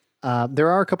engine. There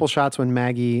are a couple shots when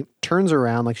Maggie turns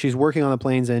around, like she's working on the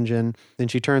plane's engine, then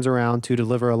she turns around to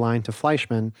deliver a line to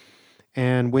Fleischman.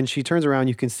 And when she turns around,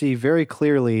 you can see very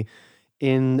clearly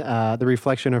in the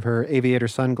reflection of her aviator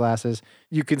sunglasses,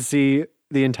 you can see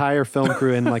the entire film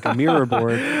crew in like a mirror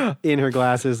board in her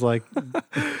glasses. Like,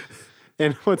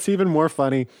 and what's even more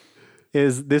funny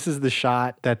is this is the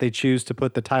shot that they choose to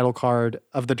put the title card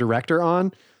of the director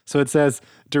on. So it says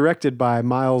directed by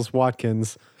Miles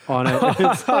Watkins on it. And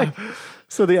it's like,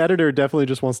 so the editor definitely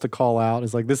just wants to call out.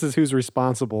 It's like, this is who's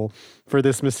responsible for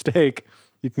this mistake.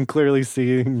 You can clearly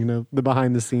see, the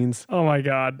behind the scenes. Oh my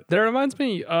God. That reminds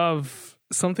me of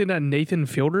something that Nathan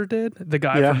Fielder did, the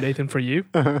guy from Nathan For You.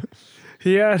 Uh-huh.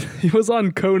 He was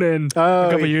on Conan a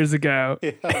couple years ago,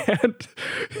 and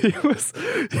he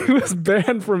was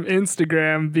banned from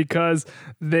Instagram because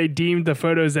they deemed the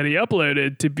photos that he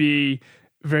uploaded to be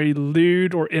very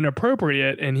lewd or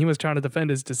inappropriate, and he was trying to defend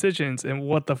his decisions. And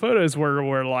what the photos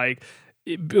were like,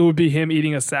 it would be him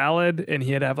eating a salad, and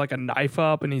he had to have like a knife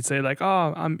up, and he'd say like,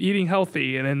 "Oh, I'm eating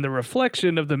healthy," and in the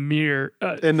reflection of the mirror,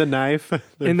 in the knife,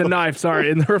 in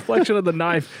the reflection of the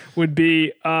knife would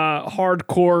be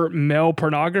hardcore male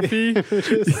pornography.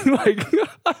 Like,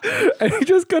 and he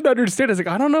just couldn't understand. It's like,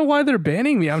 I don't know why they're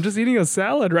banning me. I'm just eating a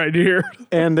salad right here.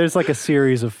 And there's like a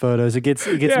series of photos. It gets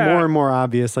more and more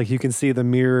obvious. Like you can see the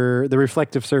mirror, the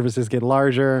reflective surfaces get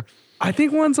larger. I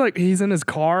think one's like he's in his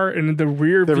car and the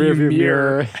rear view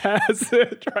mirror has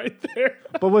it right there.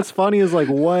 But what's funny is like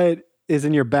what is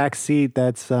in your back seat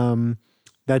that's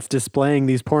displaying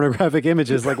these pornographic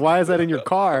images. Like why is that in your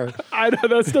car? I know,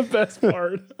 that's the best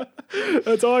part.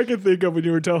 That's all I could think of when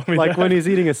you were telling me like that. When he's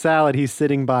eating a salad, he's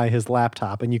sitting by his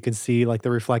laptop and you can see like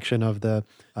the reflection of the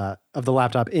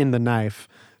laptop in the knife.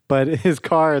 But his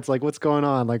car, it's like, what's going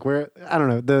on? Like where, I don't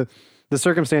know. The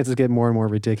circumstances get more and more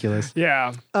ridiculous.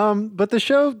 Yeah. But the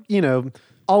show,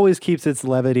 always keeps its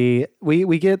levity.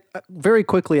 We get very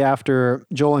quickly after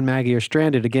Joel and Maggie are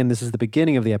stranded. Again, this is the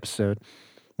beginning of the episode.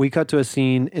 We cut to a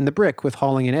scene in the Brick with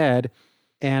Holling and Ed.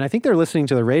 And I think they're listening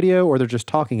to the radio or they're just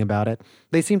talking about it.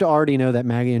 They seem to already know that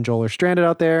Maggie and Joel are stranded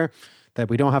out there, that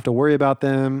we don't have to worry about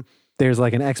them. There's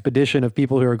like an expedition of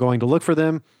people who are going to look for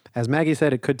them. As Maggie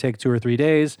said, it could take 2 or 3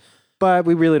 days, but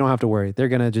we really don't have to worry. They're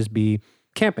going to just be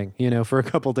camping, for a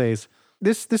couple days.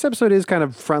 This episode is kind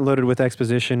of front loaded with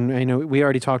exposition. I know we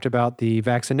already talked about the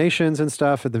vaccinations and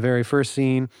stuff at the very first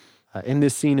scene. In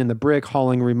this scene in the Brick,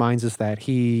 Holling reminds us that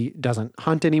he doesn't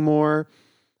hunt anymore.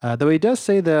 Though he does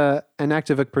say the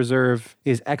Anaktivik Preserve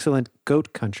is excellent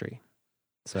goat country.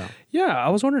 So yeah, I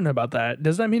was wondering about that.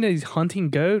 Does that mean that he's hunting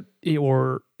goat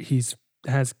or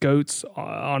has goats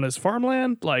on his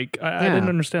farmland? Like, I didn't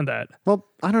understand that. Well,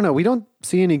 I don't know. We don't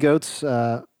see any goats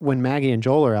when Maggie and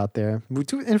Joel are out there.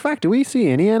 In fact, do we see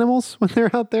any animals when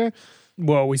they're out there?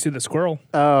 Well, we see the squirrel.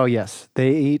 Oh, yes.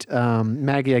 They eat,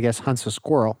 Maggie, I guess, hunts a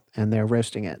squirrel, and they're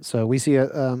roasting it. So we see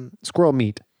a squirrel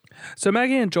meat. So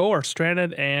Maggie and Joel are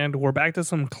stranded, and we're back to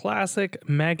some classic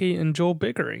Maggie and Joel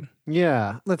bickering.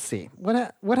 Yeah. Let's see.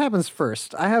 What happens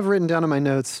first? I have written down in my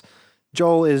notes,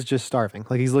 Joel is just starving.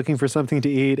 Like he's looking for something to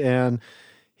eat and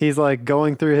he's like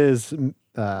going through his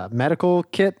medical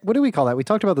kit. What do we call that? We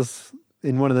talked about this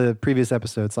in one of the previous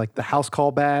episodes, like the house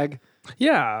call bag.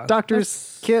 Yeah.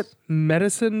 Doctor's kit.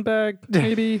 Medicine bag,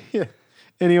 maybe. Yeah.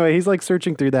 Anyway, he's like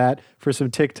searching through that for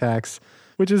some Tic Tacs,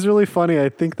 which is really funny. I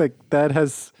think that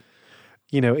has,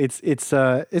 it's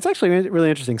actually really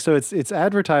interesting. So it's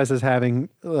advertised as having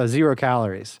 0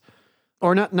 calories,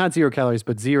 or not 0 calories,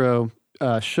 but 0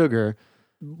 sugar.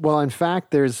 Well, in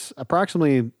fact, there's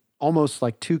approximately almost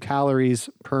like 2 calories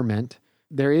per mint.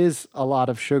 There is a lot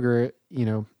of sugar,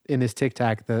 in this Tic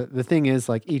Tac. The thing is,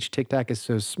 like, each Tic Tac is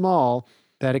so small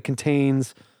that it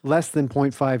contains less than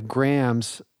 0.5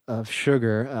 grams of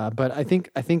sugar. But I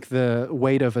think the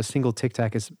weight of a single Tic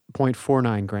Tac is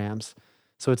 0.49 grams.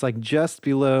 So it's like just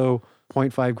below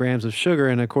 0.5 grams of sugar.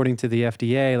 And according to the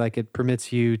FDA, like it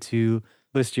permits you to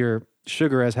list your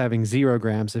sugar as having 0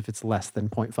 grams if it's less than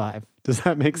 0.5. Does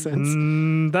that make sense?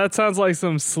 That sounds like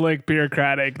some slick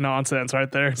bureaucratic nonsense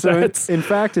right there. So in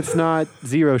fact, it's not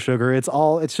 0 sugar.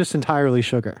 It's just entirely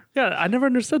sugar. Yeah, I never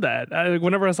understood that.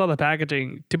 Whenever I saw the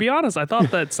packaging, to be honest, I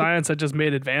thought that science had just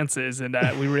made advances and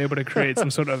that we were able to create some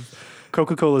sort of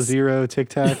Coca-Cola Zero Tic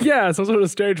Tac. Yeah, some sort of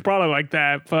strange product like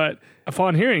that. But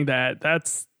upon hearing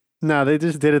that's... No, they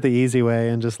just did it the easy way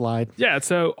and just lied. Yeah,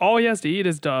 so all he has to eat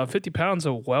is 50 pounds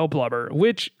of whale blubber,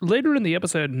 which later in the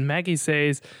episode, Maggie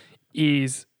says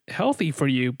is healthy for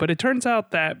you. But it turns out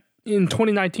that in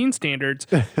 2019 standards,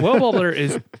 Well Bubbler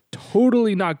is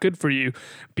totally not good for you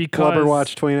because Blubber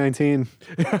Watch 2019.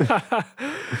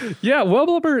 Yeah, Well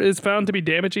Blubber is found to be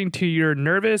damaging to your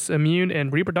nervous, immune,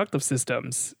 and reproductive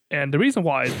systems. And the reason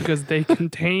why is because they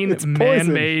contain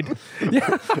man-made.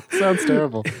 Yeah, sounds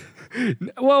terrible.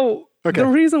 Well, the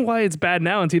reason why it's bad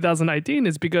now in 2019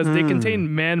 is because they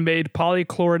contain man-made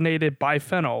polychlorinated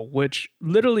biphenyl, which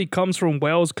literally comes from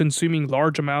whales consuming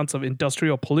large amounts of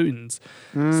industrial pollutants.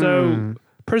 So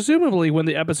presumably when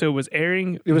the episode was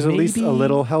airing, it was at least a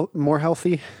little more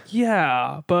healthy.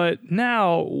 Yeah, but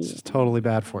now it's totally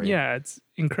bad for you. Yeah, it's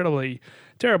incredibly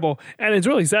terrible. And it's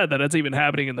really sad that that's even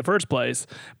happening in the first place.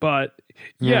 But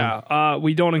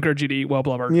we don't encourage you to eat Well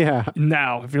Blubber. Yeah.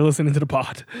 Now, if you're listening to the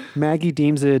pod. Maggie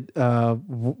deems it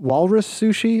walrus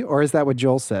sushi, or is that what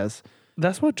Joel says?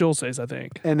 That's what Joel says, I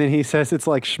think. And then he says it's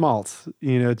like schmaltz,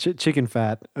 chicken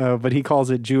fat, but he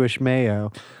calls it Jewish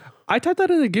mayo. I typed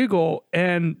that into Google,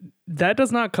 and that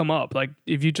does not come up. Like,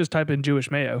 if you just type in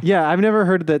Jewish mayo. Yeah, I've never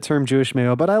heard that term Jewish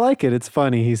mayo, but I like it. It's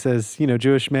funny. He says,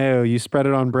 Jewish mayo, you spread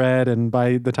it on bread, and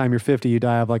by the time you're 50, you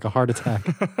die of like a heart attack.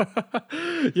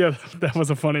 Yeah, that was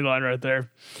a funny line right there.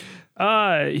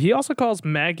 He also calls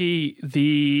Maggie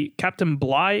the Captain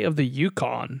Bligh of the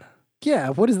Yukon. Yeah,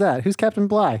 what is that? Who's Captain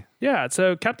Bligh? Yeah,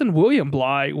 so Captain William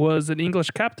Bligh was an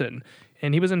English captain,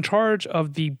 and he was in charge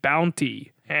of the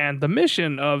Bounty. And the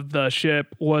mission of the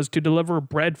ship was to deliver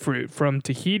breadfruit from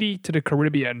Tahiti to the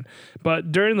Caribbean.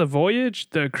 But during the voyage,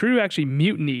 the crew actually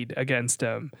mutinied against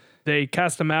him. They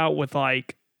cast him out with I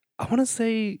want to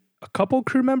say a couple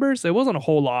crew members. It wasn't a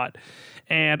whole lot.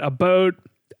 And a boat.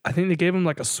 I think they gave him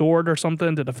a sword or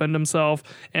something to defend himself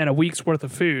and a week's worth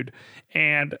of food.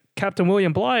 And Captain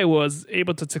William Bligh was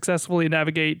able to successfully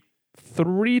navigate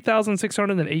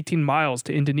 3,618 miles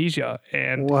to Indonesia.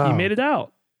 And he made it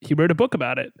out. He wrote a book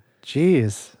about it.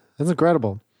 Jeez, that's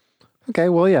incredible. Okay,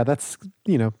 well, yeah, that's,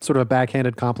 sort of a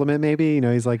backhanded compliment maybe.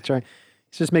 He's he's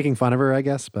just making fun of her, I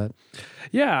guess, but.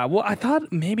 Yeah, well, I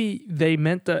thought maybe they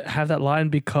meant to have that line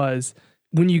because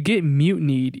when you get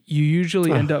mutinied, you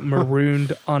usually end up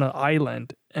marooned on an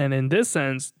island. And in this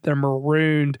sense, they're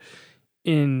marooned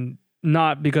in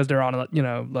not because they're on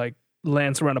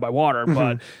land surrounded by water,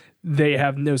 but they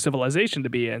have no civilization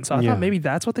to be in. So I thought maybe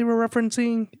that's what they were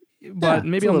referencing. But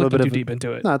maybe I'm looking too deep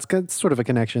into it. No, it's sort of a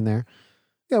connection there.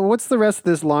 Yeah, well, what's the rest of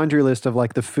this laundry list of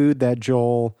the food that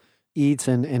Joel eats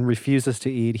and refuses to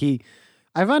eat?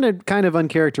 I find it kind of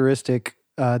uncharacteristic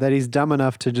that he's dumb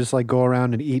enough to just go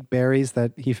around and eat berries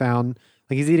that he found.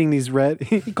 He's eating these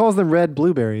he calls them red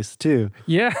blueberries too.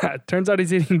 Yeah, it turns out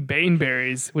he's eating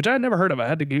baneberries, which I had never heard of. I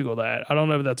had to Google that. I don't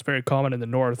know if that's very common in the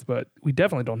North, but we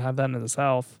definitely don't have that in the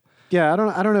South. Yeah, I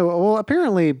don't know. Well,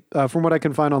 apparently, from what I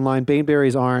can find online,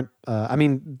 baneberries aren't.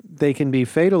 They can be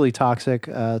fatally toxic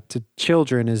to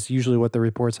children, is usually what the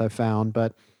reports I've found.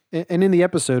 But in the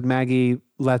episode, Maggie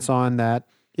lets on that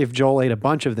if Joel ate a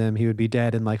bunch of them, he would be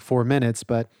dead in 4 minutes.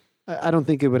 But I don't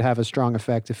think it would have a strong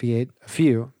effect if he ate a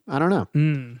few. I don't know.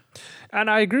 And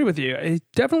I agree with you. It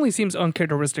definitely seems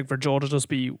uncharacteristic for Joel to just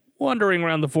be wandering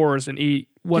around the forest and eat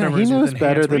whatever is within he knows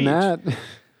better than reach. That.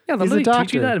 Yeah, they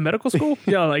teach you that in medical school?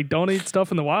 Yeah, don't eat stuff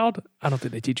in the wild? I don't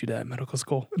think they teach you that in medical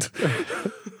school.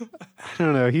 I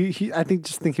don't know. I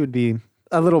think he would be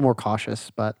a little more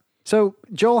cautious. But so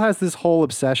Joel has this whole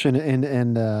obsession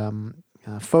and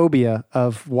phobia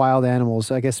of wild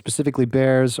animals, I guess specifically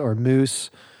bears or moose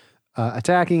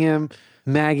attacking him.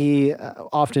 Maggie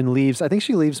often leaves. I think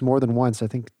she leaves more than once. I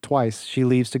think twice. She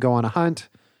leaves to go on a hunt.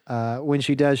 When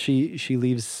she does, she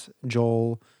leaves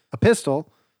Joel a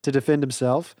pistol to defend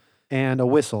himself and a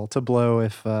whistle to blow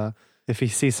if he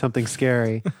sees something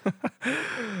scary.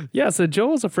 Yeah, so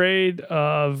Joel's afraid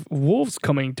of wolves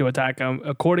coming to attack him,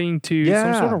 according to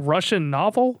some sort of Russian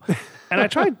novel. And I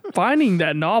tried finding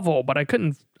that novel, but I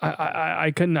couldn't.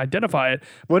 I couldn't identify it.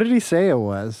 What did he say it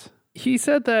was? He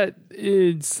said that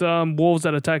it's wolves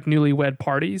that attack newlywed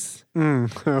parties.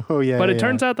 Oh yeah, but it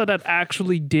turns out that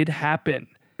actually did happen.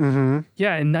 Mm-hmm.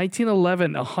 Yeah, in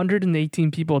 1911,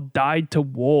 118 people died to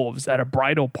wolves at a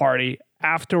bridal party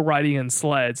after riding in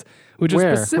sleds, which is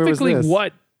specifically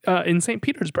what in St.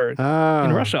 Petersburg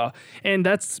in Russia, and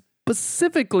that's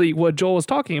specifically what Joel was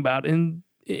talking about in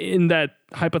that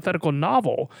hypothetical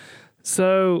novel.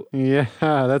 So yeah,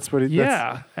 that's what.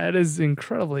 That is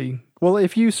incredibly. Well,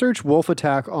 if you search wolf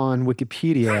attack on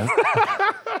Wikipedia,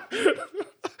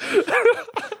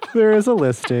 there is a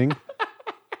listing.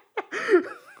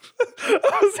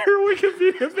 Is there a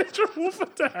Wikipedia page of wolf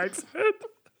attacks? How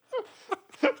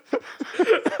is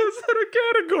that a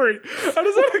category? How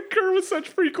does that occur with such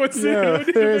frequency? Yeah, when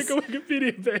you make a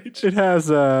Wikipedia page. It has,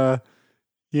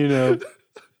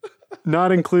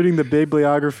 not including the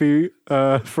bibliography,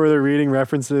 further reading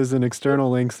references and external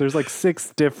links. There's like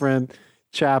 6 different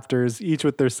chapters, each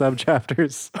with their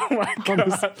sub-chapters. Oh my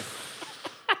God.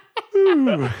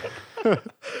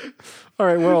 All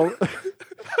right, well,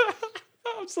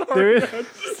 I'm sorry. there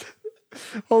is.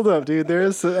 Hold up, dude. There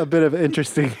is a bit of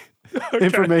interesting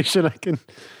information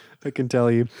I can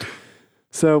tell you.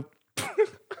 So,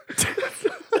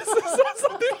 This is not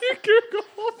something you Google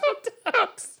all the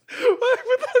times. Why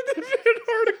would that be an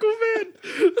article, man?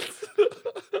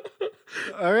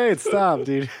 all right, stop,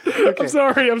 dude. Okay.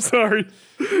 I'm sorry.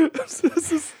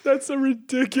 That's a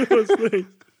ridiculous thing.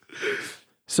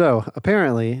 So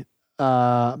apparently,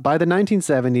 by the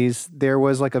 1970s, there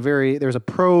was a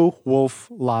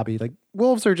pro-wolf lobby. Like,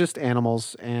 wolves are just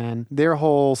animals, and their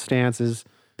whole stance is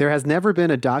there has never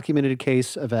been a documented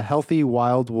case of a healthy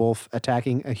wild wolf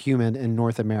attacking a human in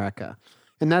North America.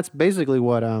 And that's basically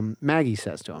what Maggie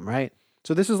says to him, right?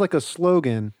 So this is like a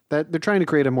slogan that they're trying to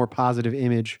create a more positive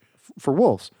image for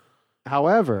wolves.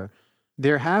 However,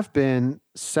 there have been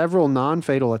several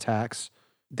non-fatal attacks.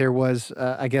 There was,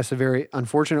 I guess, a very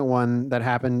unfortunate one that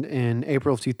happened in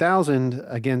April of 2000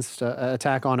 against an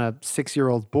attack on a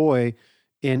 6-year-old boy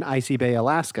in Icy Bay,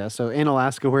 Alaska. So in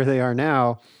Alaska, where they are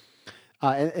now,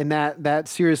 and that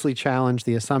seriously challenged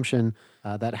the assumption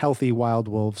that healthy wild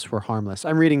wolves were harmless.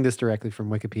 I'm reading this directly from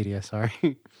Wikipedia.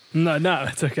 Sorry. No,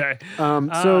 it's okay.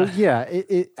 So yeah,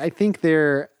 I think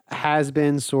there has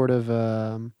been sort of,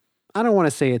 I don't want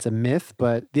to say it's a myth,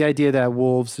 but the idea that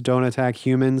wolves don't attack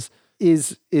humans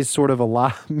is sort of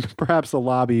perhaps a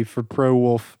lobby for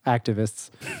pro-wolf activists.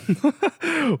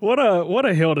 What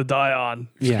a hill to die on.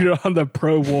 Yeah. You're on the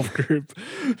pro-wolf group.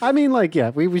 I mean,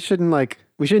 we shouldn't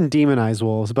demonize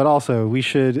wolves, but also we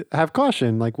should have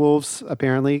caution. Like, wolves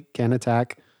apparently can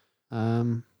attack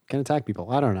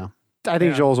people. I don't know. I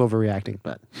think Joel's overreacting,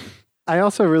 but I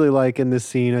also really like in this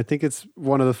scene, I think it's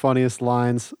one of the funniest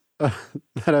lines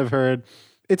that I've heard.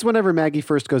 It's whenever Maggie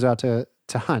first goes out to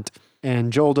hunt,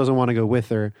 and Joel doesn't want to go with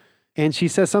her. And she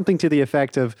says something to the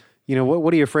effect of,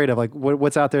 what are you afraid of? Like,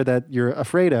 what's out there that you're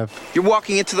afraid of? You're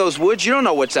walking into those woods. You don't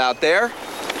know what's out there.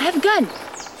 I have a gun.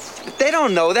 They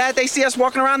don't know that. They see us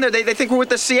walking around there. They think we're with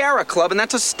the Sierra Club, and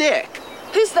that's a stick.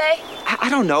 Who's they? I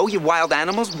don't know. You wild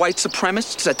animals, white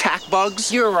supremacists, attack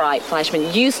bugs. You're right,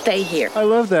 Flashman. You stay here. I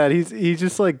love that. He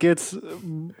just gets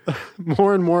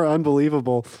more and more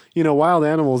unbelievable. Wild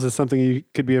animals is something you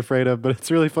could be afraid of, but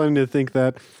it's really funny to think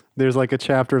that there's a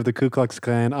chapter of the Ku Klux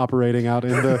Klan operating out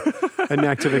in the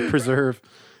Anactivik Preserve,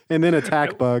 and then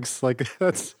attack bugs.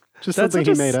 That's just something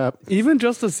he made up. Even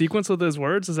just the sequence of those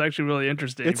words is actually really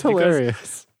interesting. It's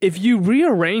hilarious. If you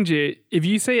rearrange it, if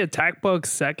you say attack bug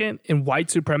second and white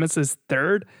supremacist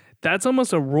third, that's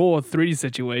almost a rule of 3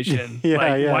 situation.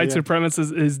 White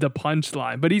supremacist is the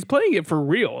punchline, but he's playing it for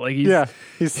real. He's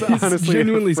honestly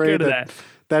genuinely scared of that.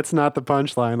 That's not the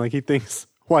punchline. He thinks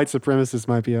white supremacists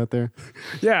might be out there.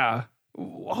 Yeah.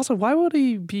 Also, why would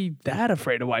he be that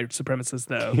afraid of white supremacists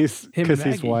though? Because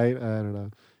he's white. I don't know.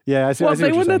 Yeah, I see. Well, I see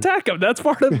they wouldn't attack him. That's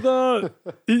part of the.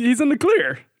 He's in the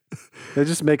clear. They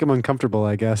just make him uncomfortable,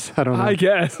 I guess. I don't know. I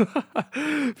guess.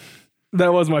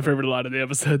 That was my favorite line of the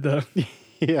episode, though.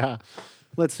 Yeah.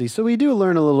 Let's see. So we do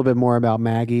learn a little bit more about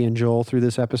Maggie and Joel through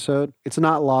this episode. It's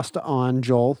not lost on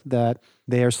Joel that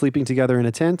they are sleeping together in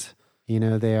a tent.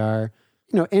 They are,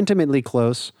 intimately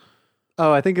close.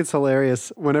 Oh, I think it's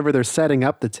hilarious. Whenever they're setting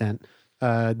up the tent,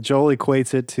 Joel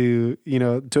equates it to,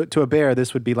 to a bear,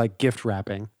 this would be like gift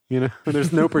wrapping.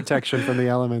 There's no protection from the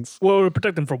elements. Well, it would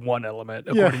protect them from one element,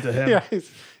 according to him. Yeah,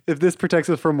 if this protects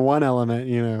us from one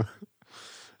element,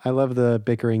 I love the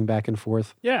bickering back and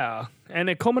forth. Yeah, and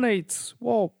it culminates,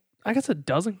 well, I guess it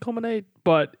doesn't culminate,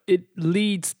 but it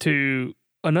leads to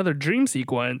another dream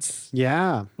sequence.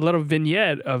 Yeah. A little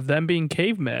vignette of them being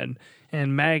cavemen.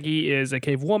 And Maggie is a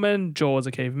cave woman. Joel is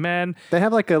a caveman. They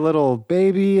have a little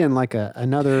baby and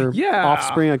another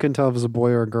offspring. I couldn't tell if it was a boy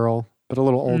or a girl, but a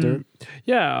little older.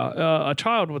 A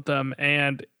child with them.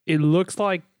 And it looks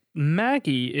like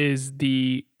Maggie is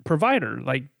the provider,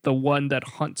 the one that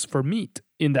hunts for meat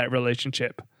in that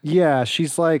relationship. Yeah,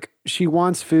 she's she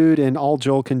wants food, and all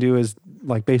Joel can do is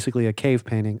basically a cave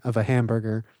painting of a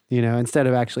hamburger, instead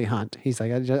of actually hunt. He's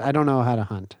like, I don't know how to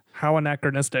hunt. How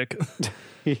anachronistic.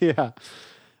 Yeah.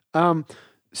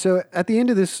 So at the end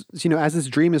of this, as this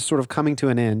dream is sort of coming to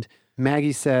an end,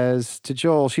 Maggie says to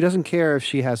Joel, she doesn't care if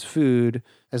she has food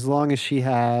as long as she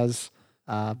has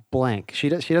blank. She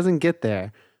doesn't get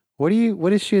there. What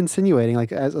is she insinuating?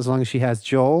 As long as she has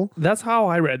Joel? That's how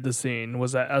I read the scene,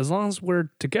 was that as long as we're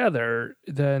together,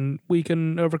 then we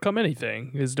can overcome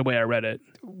anything, is the way I read it.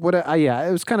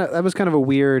 It was kind of a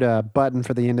weird button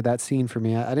for the end of that scene for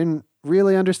me. I didn't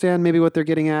really understand maybe what they're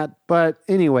getting at. But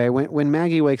anyway, when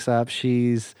Maggie wakes up,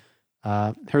 she's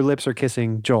her lips are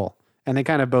kissing Joel, and they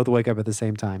kind of both wake up at the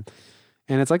same time.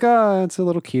 And it's like, oh, it's a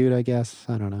little cute, I guess.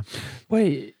 I don't know.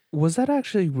 Wait, was that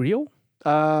actually real?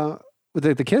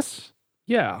 The kiss?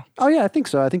 Yeah. Oh, yeah, I think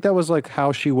so. I think that was like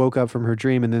how she woke up from her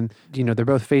dream. And then, they're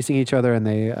both facing each other and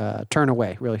they turn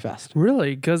away really fast.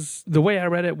 Really? Because the way I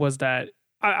read it was that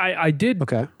I did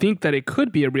think that it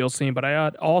could be a real scene, but I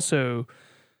also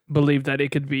believe that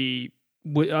it could be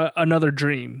another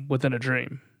dream within a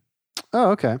dream.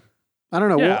 Oh, okay. I don't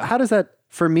know. Yeah. Well, how does that,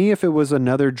 for me, if it was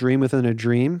another dream within a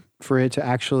dream, for it to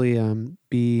actually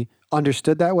be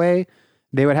understood that way,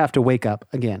 they would have to wake up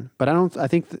again. But I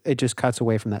think it just cuts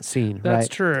away from that scene, That's right?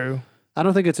 true. I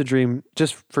don't think it's a dream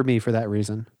just for me for that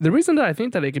reason. The reason that I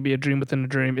think that it could be a dream within a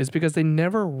dream is because they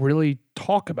never really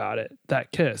talk about it,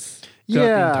 that kiss, throughout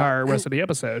the entire rest of the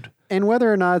episode. And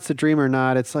whether or not it's a dream or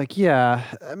not, it's like, yeah,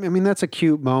 I mean, that's a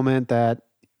cute moment that,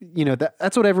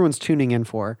 that's what everyone's tuning in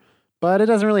for. But it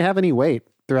doesn't really have any weight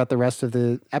throughout the rest of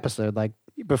the episode. Like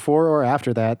before or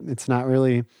after that, it's not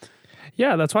really...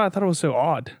 Yeah, that's why I thought it was so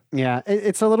odd. Yeah,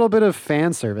 it's a little bit of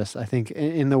fan service, I think,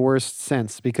 in the worst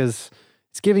sense, because...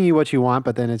 it's giving you what you want,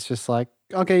 but then it's just like,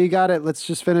 okay, you got it. Let's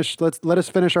just finish. Let us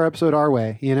finish our episode our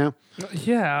way,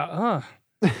 Yeah.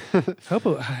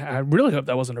 I really hope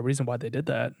that wasn't a reason why they did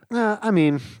that. I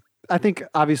mean, I think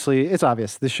obviously it's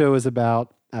obvious. The show is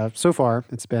about, so far,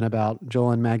 it's been about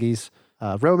Joel and Maggie's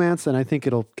romance, and I think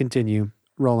it'll continue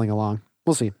rolling along.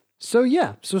 We'll see. So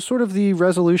yeah, so sort of the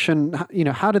resolution,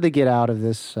 how did they get out of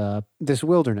this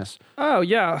wilderness? Oh,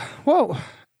 yeah. Well...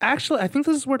 actually, I think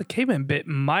this is where the caveman bit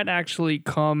might actually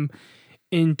come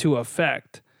into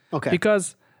effect. Okay.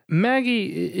 Because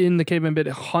Maggie in the caveman bit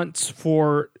hunts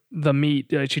for the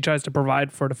meat she tries to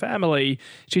provide for the family.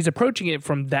 She's approaching it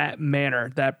from that manner,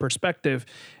 that perspective.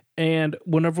 And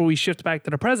whenever we shift back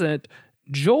to the present,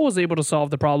 Joel is able to solve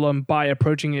the problem by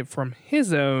approaching it from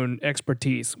his own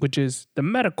expertise, which is the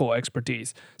medical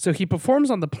expertise. So he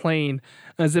performs on the plane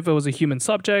as if it was a human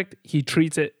subject. He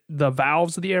treats the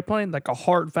valves of the airplane like a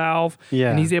heart valve,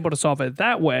 and he's able to solve it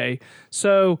that way.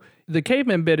 So the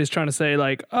caveman bit is trying to say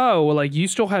like, oh, well, like you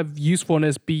still have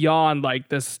usefulness beyond like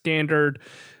the standard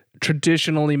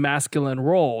traditionally masculine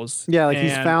roles. Yeah, like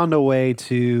he's found a way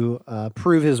to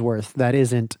prove his worth that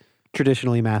isn't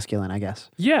traditionally masculine, I guess.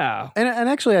 Yeah. And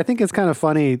actually, I think it's kind of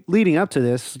funny leading up to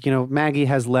this, Maggie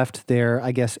has left their,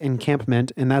 I guess,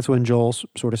 encampment, and that's when Joel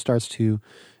sort of starts to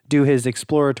do his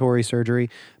exploratory surgery.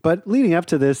 But leading up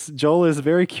to this, Joel is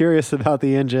very curious about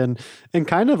the engine and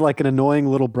kind of like an annoying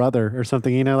little brother or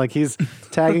something, like he's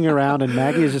tagging around and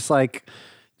Maggie is just like,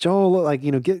 Joel, like,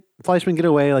 Fleischman, get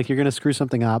away. Like, you're going to screw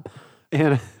something up.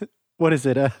 And what is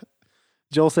it?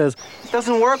 Joel says, "It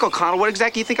doesn't work, O'Connell. What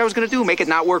exactly do you think I was going to do? Make it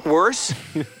not work worse?"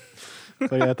 So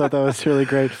yeah, I thought that was really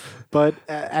great. But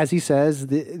as he says,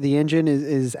 the engine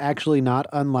is actually not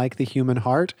unlike the human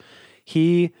heart.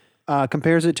 He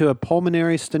compares it to a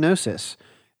pulmonary stenosis.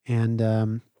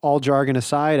 And all jargon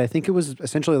aside, I think it was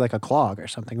essentially like a clog or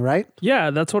something, right?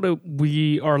 Yeah, that's what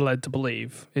we are led to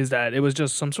believe, is that it was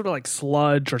just some sort of like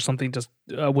sludge or something just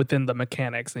within the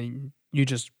mechanics, and you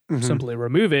just simply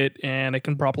remove it and it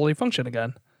can properly function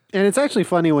again. And it's actually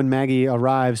funny when Maggie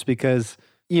arrives because,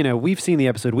 we've seen the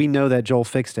episode. We know that Joel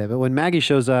fixed it. But when Maggie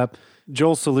shows up,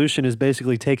 Joel's solution is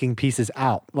basically taking pieces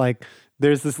out. Like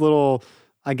there's this little,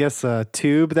 I guess,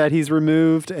 tube that he's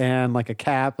removed and like a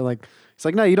cap. And like it's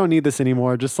like, no, you don't need this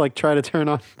anymore. Just like try to turn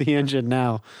on the engine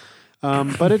now.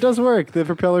 But it does work. The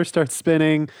propeller starts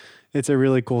spinning. It's a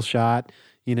really cool shot.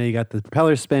 You got the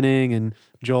propeller spinning and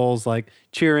Joel's like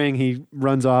cheering. He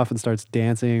runs off and starts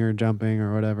dancing or jumping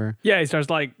or whatever. Yeah, he starts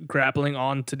like grappling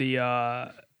onto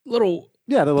the little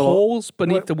the little holes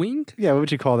beneath the wing. Yeah, what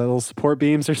would you call that? Little support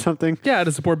beams or something? Yeah,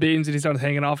 the support beams, and he starts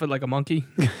hanging off it like a monkey.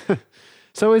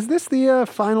 So is this the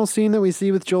final scene that we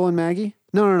see with Joel and Maggie?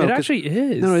 No. It actually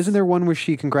is. No, isn't there one where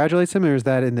she congratulates him, or is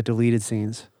that in the deleted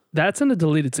scenes? That's in the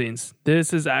deleted scenes.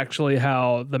 This is actually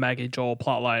how the Maggie Joel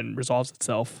plotline resolves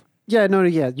itself. Yeah,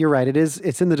 you're right. It is.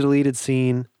 It's in the deleted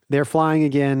scene. They're flying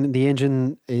again. The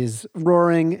engine is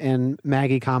roaring, and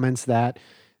Maggie comments that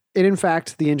in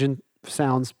fact, the engine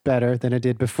sounds better than it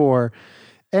did before.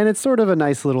 And it's sort of a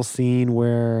nice little scene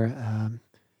where,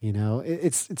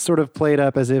 it's sort of played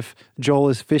up as if Joel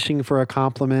is fishing for a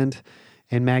compliment,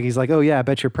 and Maggie's like, "Oh yeah, I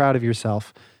bet you're proud of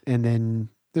yourself." And then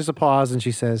there's a pause, and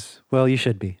she says, "Well, you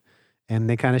should be." And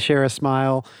they kind of share a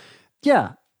smile.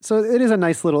 Yeah. So it is a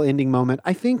nice little ending moment.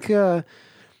 I think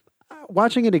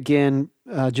watching it again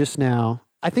just now,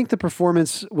 I think the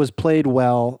performance was played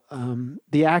well.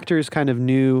 The actors kind of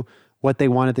knew what they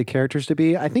wanted the characters to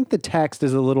be. I think the text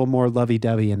is a little more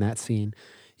lovey-dovey in that scene.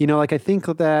 Like I think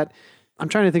that I'm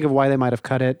trying to think of why they might have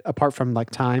cut it apart from like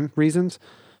time reasons.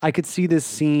 I could see this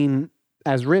scene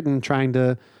as written trying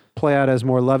to play out as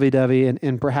more lovey-dovey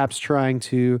and perhaps trying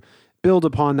to build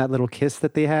upon that little kiss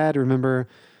that they had. Remember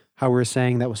how we were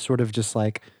saying that was sort of just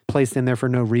like placed in there for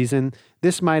no reason?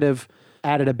 This might have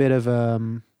added a bit of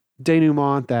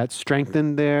denouement that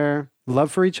strengthened their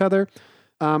love for each other.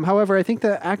 However, I think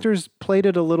the actors played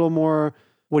it a little more,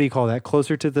 what do you call that?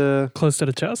 Closer to the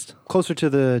chest? Closer to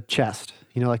the chest,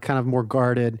 like kind of more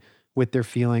guarded with their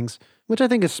feelings, which I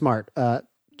think is smart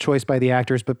choice by the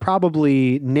actors, but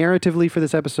probably narratively for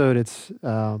this episode, it's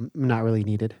not really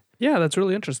needed. Yeah, that's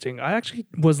really interesting. I actually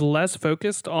was less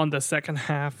focused on the second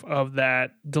half of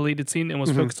that deleted scene and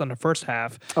was focused on the first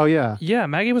half. Oh, yeah. Yeah,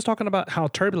 Maggie was talking about how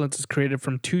turbulence is created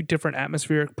from two different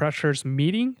atmospheric pressures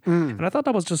meeting. And I thought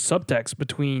that was just subtext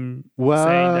between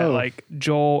saying that like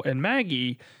Joel and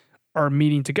Maggie are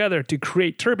meeting together to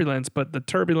create turbulence, but the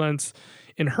turbulence,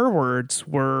 in her words,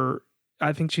 were,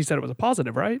 I think she said it was a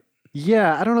positive, right?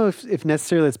 Yeah, I don't know if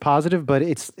necessarily it's positive, but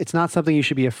it's not something you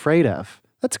should be afraid of.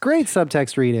 That's great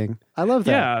subtext reading. I love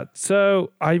that. Yeah,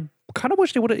 so I kind of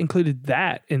wish they would have included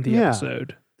that in the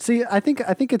episode. See, I think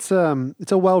it's a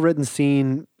well-written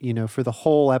scene, for the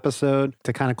whole episode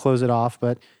to kind of close it off,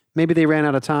 but maybe they ran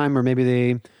out of time or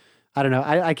maybe I don't know.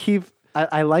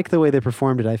 I like the way they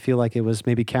performed it. I feel like it was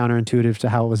maybe counterintuitive to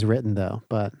how it was written though.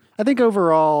 But I think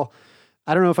overall,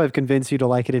 I don't know if I've convinced you to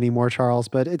like it anymore, Charles,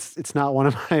 but it's not one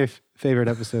of my favorite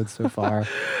episodes so far.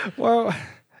 Well,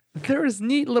 there's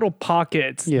neat little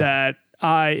pockets that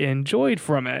I enjoyed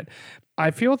from it.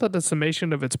 I feel that the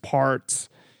summation of its parts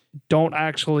don't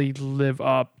actually live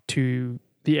up to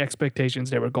the expectations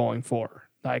they were going for.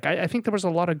 Like, I think there was a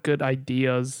lot of good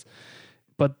ideas,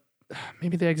 but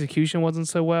maybe the execution wasn't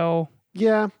so well.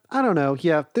 Yeah, I don't know.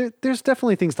 Yeah, there's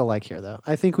definitely things to like here, though.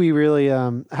 I think we really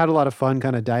had a lot of fun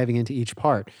kind of diving into each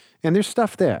part. And there's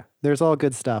stuff there. There's all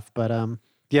good stuff. But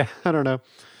yeah, I don't know.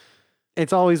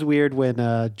 It's always weird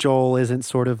when Joel isn't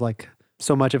sort of like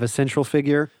so much of a central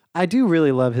figure. I do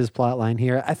really love his plot line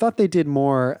here. I thought they did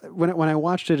more. When I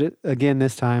watched it again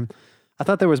this time, I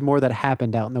thought there was more that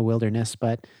happened out in the wilderness,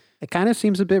 but it kind of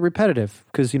seems a bit repetitive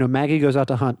because, Maggie goes out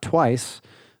to hunt twice,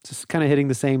 just kind of hitting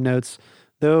the same notes,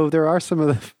 though there are some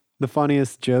of the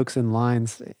funniest jokes and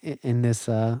lines in this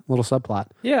little subplot.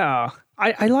 Yeah.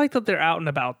 I like that they're out and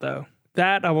about, though.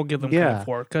 That I will give them credit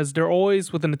for because they're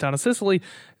always within the town of Sicily.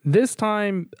 This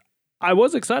time, I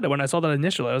was excited when I saw that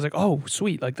initially. I was like, oh,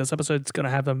 sweet. Like, this episode's going to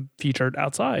have them featured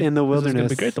outside. In the wilderness. It's going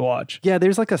to be great to watch. Yeah,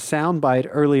 there's like a soundbite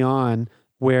early on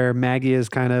where Maggie is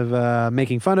kind of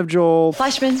making fun of Joel.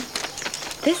 Fleischman,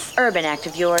 this urban act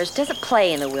of yours doesn't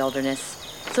play in the wilderness.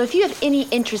 So if you have any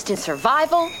interest in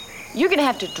survival, you're going to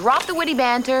have to drop the witty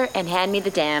banter and hand me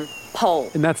the damn pole.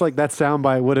 And that's like, that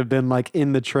soundbite would have been like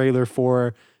in the trailer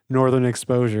for Northern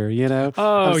Exposure,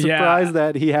 Oh, I'm surprised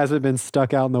that he hasn't been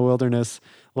stuck out in the wilderness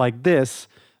like this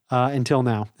until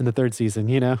now in the third season,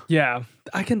 Yeah,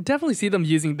 I can definitely see them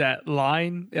using that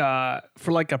line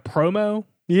for like a promo.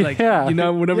 Yeah. Like,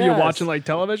 whenever you're watching like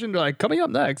television, they're like, coming up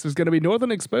next is going to be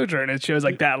Northern Exposure. And it shows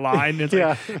like that line. It's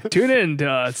like, tune in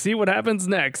to see what happens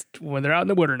next when they're out in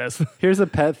the wilderness. Here's a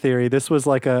pet theory. This was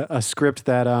like a script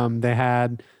that they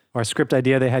had, or a script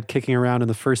idea they had kicking around in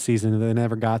the first season and they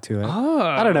never got to it. Oh.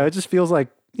 I don't know. It just feels like,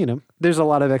 there's a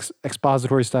lot of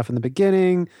expository stuff in the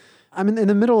beginning. I mean, in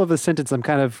the middle of a sentence, I'm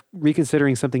kind of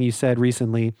reconsidering something you said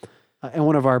recently in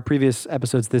one of our previous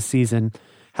episodes this season,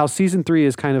 how season 3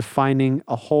 is kind of finding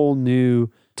a whole new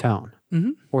tone,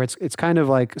 or it's kind of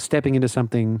like stepping into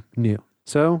something new.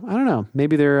 So I don't know.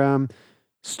 Maybe they're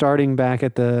starting back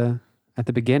at the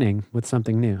beginning with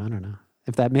something new. I don't know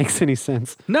if that makes any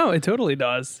sense. No, it totally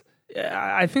does.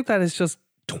 I think that is just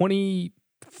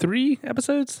 23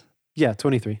 episodes. Yeah,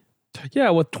 23. Yeah,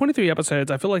 with 23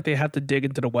 episodes, I feel like they have to dig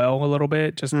into the well a little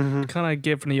bit, just kind of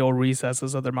get from the old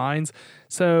recesses of their minds.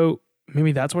 So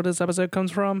maybe that's where this episode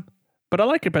comes from. But I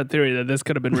like your pet theory that this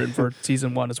could have been written for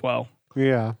season 1 as well.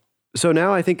 Yeah. So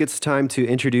now I think it's time to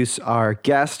introduce our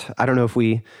guest. I don't know if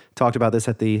we talked about this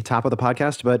at the top of the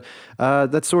podcast, but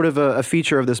that's sort of a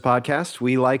feature of this podcast.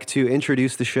 We like to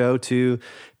introduce the show to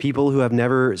people who have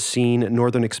never seen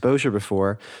Northern Exposure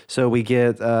before. So we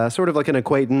get sort of like an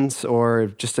acquaintance or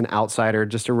just an outsider,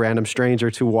 just a random stranger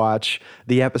to watch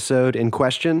the episode in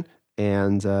question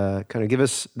and kind of give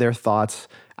us their thoughts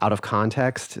out of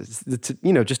context,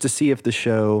 just to see if the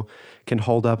show can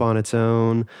hold up on its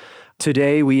own.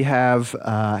 Today we have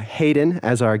Hayden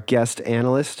as our guest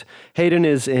analyst. Hayden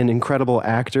is an incredible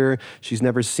actor. She's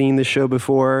never seen the show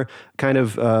before, kind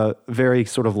of very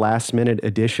sort of last-minute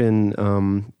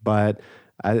addition, but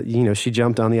she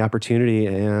jumped on the opportunity,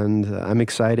 and I'm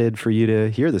excited for you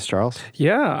to hear this, Charles.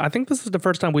 Yeah, I think this is the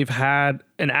first time we've had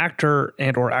an actor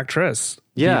and or actress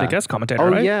be the guest commentator,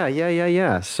 right?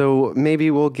 Yeah. So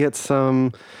maybe we'll get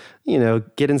some,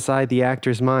 get inside the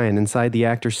actor's mind, inside the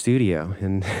actor's studio,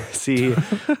 and see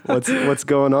what's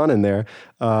going on in there,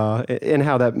 and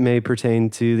how that may pertain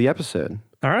to the episode.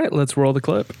 All right, let's roll the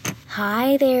clip.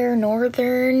 Hi there,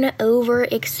 Northern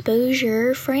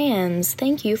Overexposure friends.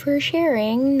 Thank you for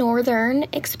sharing Northern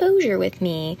Exposure with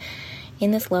me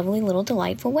in this lovely little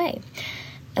delightful way.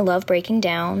 I love breaking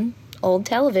down old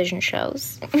television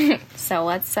shows. So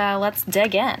let's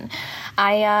dig in.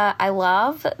 I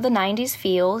love the 90s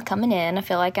feel coming in. I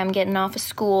feel like I'm getting off of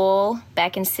school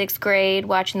back in 6th grade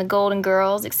watching the Golden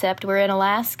Girls, except we're in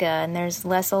Alaska and there's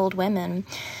less old women,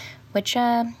 which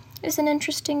is an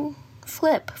interesting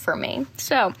flip for me.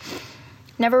 So,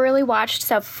 never really watched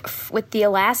stuff with the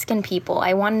Alaskan people.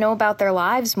 I want to know about their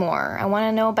lives more. I want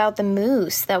to know about the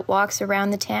moose that walks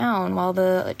around the town while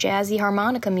the jazzy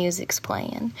harmonica music's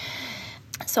playing.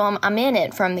 So I'm in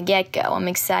it from the get-go. I'm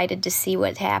excited to see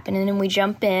what's happening, and we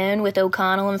jump in with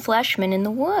O'Connell and Fleshman in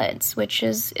the woods, which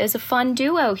is a fun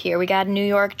duo here. We got a New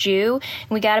York Jew, and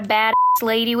we got a badass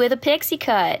lady with a pixie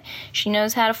cut. She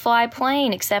knows how to fly a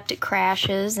plane, except it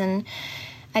crashes, and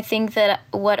I think that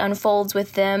what unfolds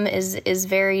with them is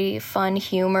very fun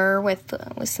humor with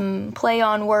some play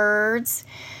on words.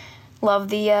 Love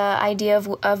the idea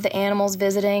of the animals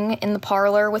visiting in the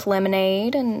parlor with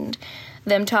lemonade, and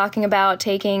them talking about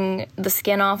taking the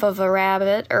skin off of a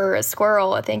rabbit or a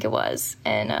squirrel, I think it was,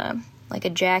 and like a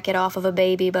jacket off of a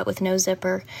baby, but with no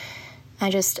zipper.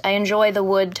 I enjoy the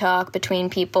wood talk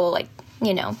between people, like,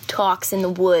 talks in the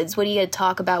woods. What do you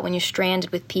talk about when you're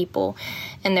stranded with people?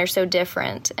 And they're so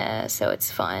different, so it's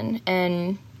fun.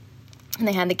 And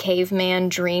they had the caveman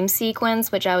dream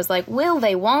sequence, which I was like, will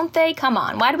they, won't they? Come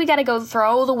on. Why do we got to go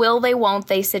throw the will they, won't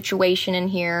they situation in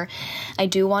here? I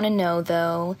do want to know,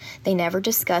 though, they never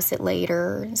discuss it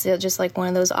later. So just like one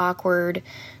of those awkward,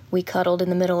 we cuddled in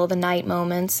the middle of the night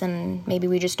moments, and maybe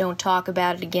we just don't talk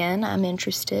about it again. I'm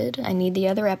interested. I need the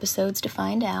other episodes to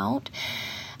find out.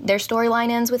 Their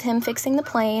storyline ends with him fixing the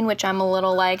plane, which I'm a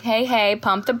little like, hey,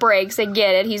 pump the brakes. I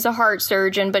get it. He's a heart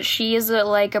surgeon, but she is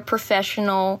a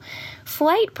professional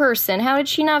flight person. How did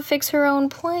she not fix her own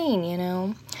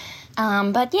plane,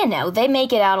 But, they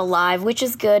make it out alive, which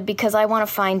is good because I want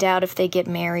to find out if they get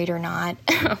married or not.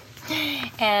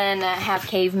 And have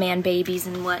caveman babies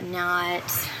and whatnot.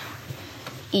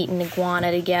 Eat an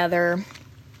iguana together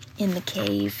in the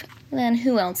cave. And then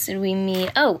who else did we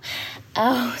meet? Oh,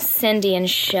 Cindy and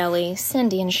Shelley.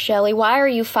 Cindy and Shelley, why are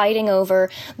you fighting over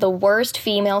the worst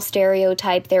female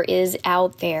stereotype there is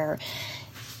out there?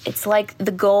 It's like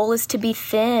the goal is to be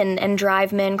thin and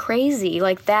drive men crazy.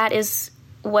 Like, that is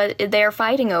what they're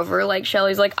fighting over. Like,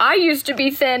 Shelley's like, I used to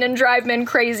be thin and drive men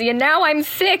crazy, and now I'm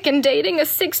thick and dating a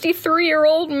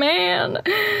 63-year-old man.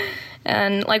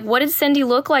 And, like, what did Cindy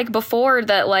look like before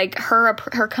that, like, her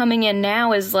coming in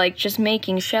now is, like, just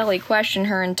making Shelley question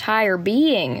her entire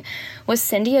being? Was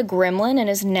Cindy a gremlin and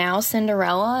is now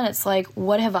Cinderella? And it's like,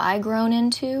 what have I grown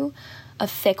into? A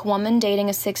thick woman dating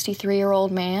a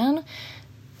 63-year-old man?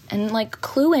 And, like,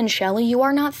 clue in, Shelley, you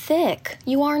are not thick.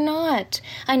 You are not.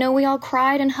 I know we all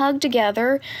cried and hugged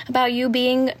together about you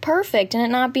being perfect and it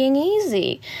not being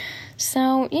easy.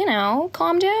 So,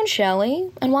 calm down,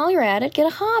 Shelley. And while you're at it, get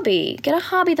a hobby. Get a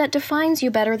hobby that defines you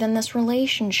better than this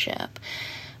relationship.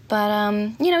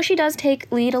 But, she does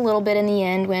take lead a little bit in the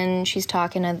end when she's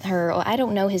talking to her. I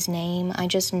don't know his name. I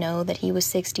just know that he was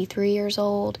 63 years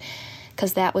old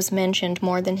because that was mentioned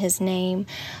more than his name.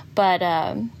 But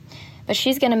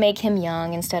she's going to make him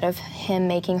young instead of him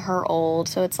making her old.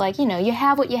 So it's like, you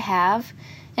have what you have.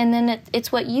 And then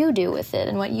it's what you do with it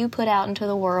and what you put out into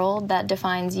the world that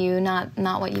defines you, not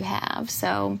what you have.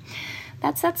 So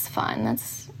that's fun.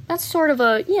 That's sort of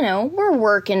a, we're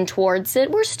working towards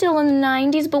it. We're still in the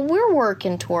 90s, but we're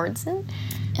working towards it.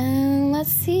 And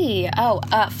let's see.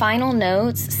 Final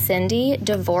notes. Cindy,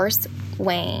 divorce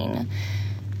Wayne.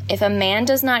 If a man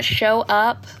does not show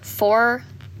up for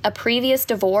a previous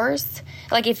divorce,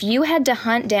 like if you had to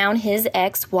hunt down his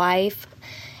ex-wife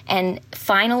and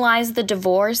finalize the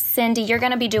divorce, Cindy, you're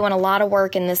going to be doing a lot of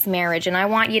work in this marriage, and I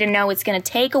want you to know it's going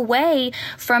to take away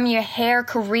from your hair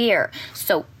career.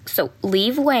 So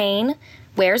leave Wayne.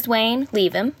 Where's Wayne?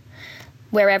 Leave him.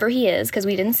 Wherever he is, because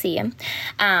we didn't see him.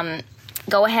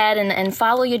 Go ahead and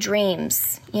follow your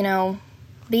dreams.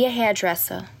 Be a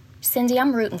hairdresser. Cindy,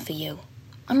 I'm rooting for you.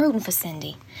 I'm rooting for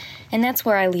Cindy. And that's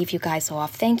where I leave you guys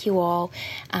off. Thank you all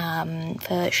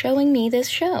for showing me this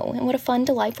show. And what a fun,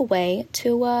 delightful way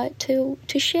to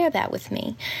share that with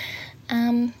me.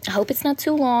 I hope it's not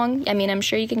too long. I mean, I'm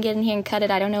sure you can get in here and cut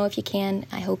it. I don't know if you can.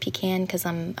 I hope you can, because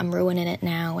I'm ruining it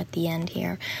now at the end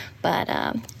here. But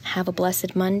have a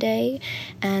blessed Monday,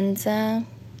 and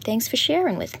thanks for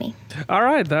sharing with me. All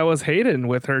right, that was Hayden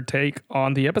with her take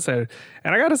on the episode.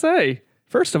 And I gotta say,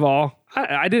 first of all,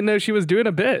 I didn't know she was doing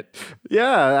a bit.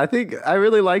 Yeah, I think I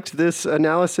really liked this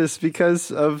analysis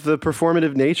because of the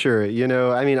performative nature. You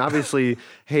know, I mean, obviously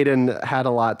Hayden had a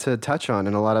lot to touch on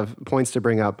and a lot of points to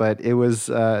bring up, but it was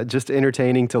just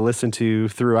entertaining to listen to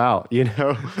throughout, you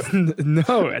know?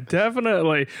 No,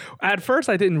 definitely. At first,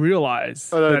 I didn't realize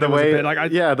that the it was way, a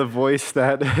bit. yeah, the voice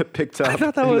that picked up. I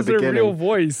thought that was a real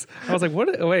voice. I was like,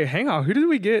 "What? Wait, hang on. Who did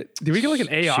we get? Did we get like an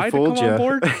AI to come on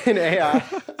board? An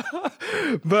AI."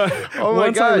 But oh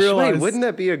my gosh! Wait, wouldn't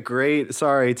that be a great?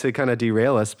 Sorry to kind of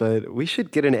derail us, but we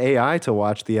should get an AI to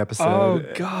watch the episode. Oh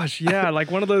gosh, yeah, like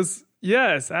one of those.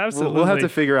 Yes, absolutely. We'll have to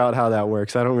figure out how that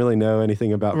works. I don't really know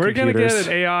anything about computers. We're going to get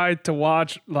an AI to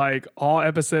watch like all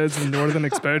episodes of Northern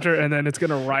Exposure, and then it's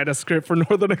going to write a script for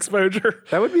Northern Exposure.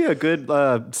 That would be a good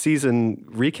season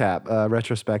recap,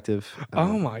 retrospective.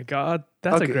 Oh my God.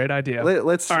 That's a great idea.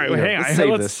 Let's save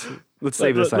this. Let's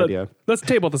save this idea. Let's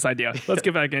table this idea. Let's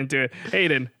get back into it.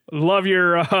 Hayden, love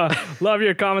your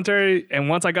commentary. And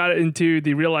once I got into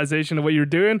the realization of what you're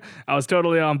doing, I was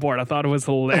totally on board. I thought it was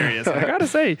hilarious. I gotta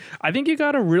say, I think you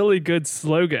got a really good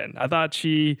slogan. I thought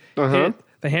she hit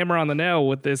the hammer on the nail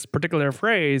with this particular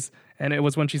phrase. And it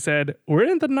was when she said, "We're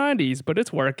in the 90s, but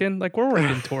it's working. Like, we're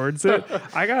working towards it."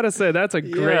 I gotta say, that's a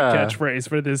great catchphrase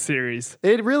for this series.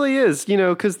 It really is, you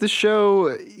know, because the show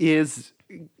is,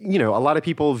 you know, a lot of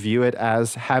people view it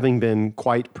as having been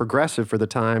quite progressive for the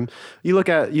time. You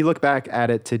look back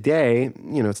at it today,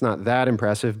 you know, it's not that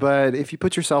impressive, but if you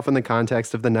put yourself in the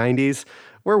context of the 90s,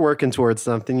 we're working towards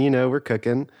something, you know, we're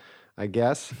cooking, I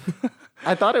guess.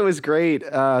 I thought it was great,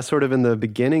 sort of in the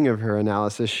beginning of her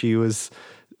analysis, she was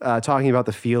talking about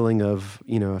the feeling of,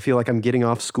 you know, I feel like I'm getting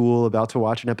off school, about to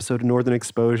watch an episode of Northern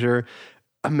Exposure.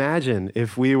 Imagine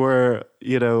if we were,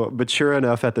 you know, mature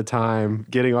enough at the time,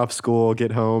 getting off school,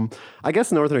 get home. I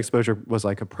guess Northern Exposure was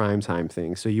like a primetime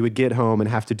thing. So you would get home and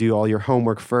have to do all your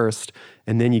homework first,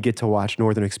 and then you get to watch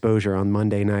Northern Exposure on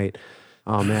Monday night.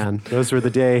 Oh man, those were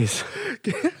the days.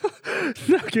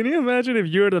 Can you imagine if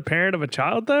you were the parent of a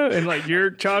child though, and like your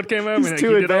child came home and like,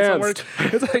 too you did all advanced. some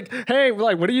work? It's like, hey,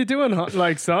 like, what are you doing,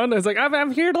 like, son? It's like,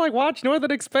 I'm here to like watch Northern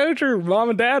Exposure, mom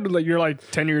and dad. Like, you're like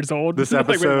 10 years old. This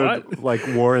episode, like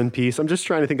War and Peace. I'm just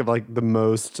trying to think of like the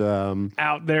most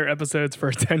out there episodes for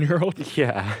a 10-year-old.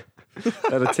 Yeah,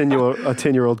 that a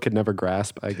 10-year-old could never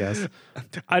grasp, I guess.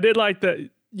 I did like the.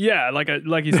 Yeah, like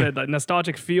you said, that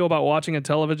nostalgic feel about watching a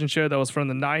television show that was from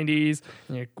the 90s,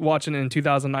 and you're watching it in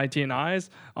 2019 eyes,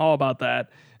 all about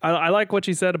that. I like what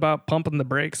she said about pumping the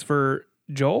brakes for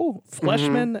Joel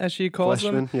Fleshman, as she calls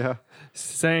him. Yeah.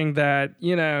 Saying that,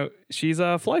 you know, she's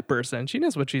a flight person. She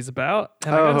knows what she's about.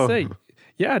 And I gotta say,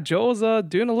 yeah, Joel's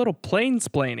doing a little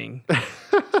plane-splaining.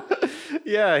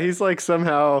 Yeah, he's like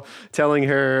somehow telling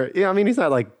her, I mean, he's not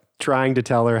like trying to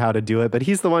tell her how to do it, but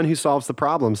he's the one who solves the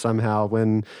problem somehow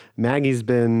when Maggie's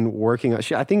been working on,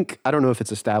 I don't know if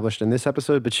it's established in this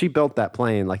episode, but she built that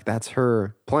plane, like that's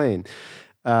her plane.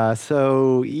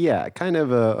 So yeah, kind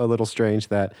of a little strange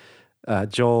that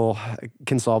Joel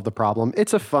can solve the problem.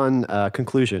 It's a fun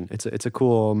conclusion. It's a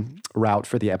cool route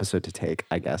for the episode to take,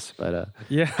 I guess. But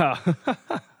yeah,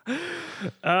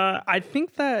 I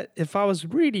think that if I was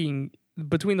reading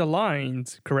between the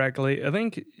lines correctly, I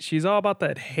think she's all about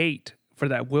that hate for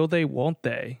that will they, won't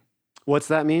they. What's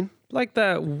that mean? Like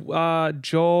that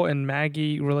Joel and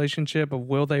Maggie relationship of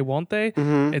will they, won't they.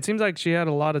 Mm-hmm. It seems like she had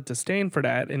a lot of disdain for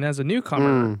that. And as a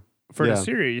newcomer for the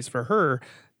series, for her,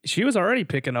 she was already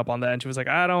picking up on that. And she was like,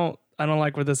 I don't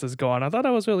like where this is going. I thought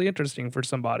that was really interesting for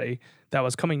somebody that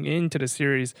was coming into the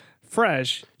series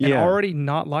fresh and already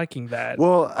not liking that.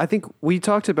 Well, I think we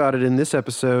talked about it in this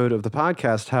episode of the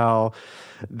podcast, how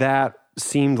that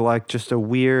seemed like just a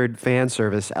weird fan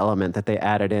service element that they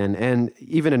added in. And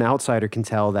even an outsider can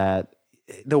tell that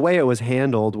the way it was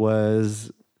handled was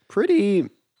pretty,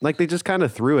 like they just kind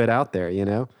of threw it out there, you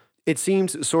know? It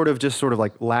seemed sort of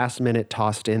like last minute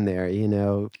tossed in there, you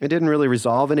know. It didn't really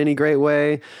resolve in any great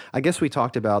way. I guess we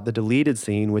talked about the deleted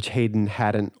scene, which Hayden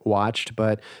hadn't watched,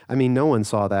 but I mean, no one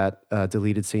saw that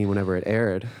deleted scene whenever it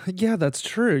aired. Yeah, that's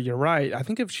true. You're right. I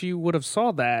think if she would have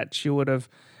saw that, she would have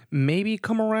maybe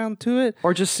come around to it.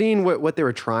 Or just seen what they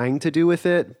were trying to do with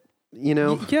it, you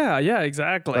know? Yeah,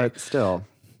 exactly. But still.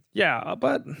 Yeah,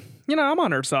 but I'm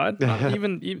on her side.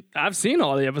 Even I've seen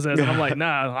all the episodes, and I'm like,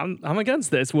 nah, I'm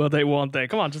against this. Will they? Won't they?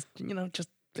 Come on, just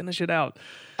finish it out.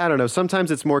 I don't know. Sometimes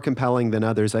it's more compelling than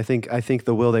others. I think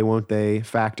the will they, won't they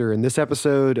factor in this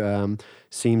episode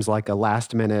seems like a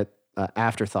last minute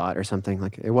afterthought or something.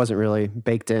 Like it wasn't really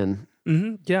baked in.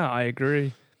 Mm-hmm. Yeah, I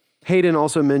agree. Hayden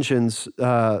also mentions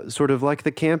sort of like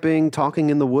the camping, talking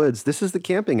in the woods. This is the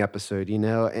camping episode,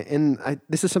 and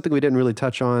this is something we didn't really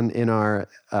touch on in our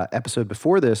episode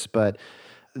before this, but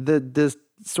the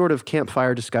sort of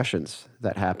campfire discussions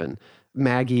that happen.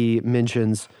 Maggie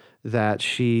mentions that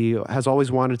she has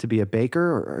always wanted to be a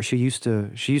baker, or she used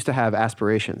to have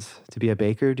aspirations to be a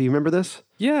baker. Do you remember this?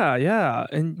 Yeah.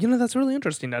 And, that's really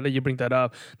interesting now that you bring that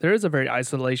up. There is a very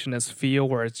isolationist feel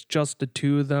where it's just the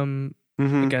two of them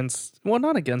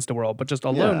not against the world, but just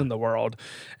alone in the world.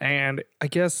 And I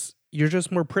guess you're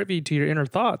just more privy to your inner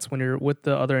thoughts when you're with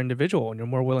the other individual and you're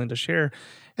more willing to share.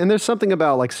 And there's something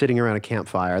about like sitting around a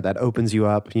campfire that opens you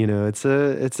up.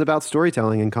 It's about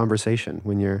storytelling and conversation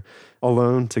when you're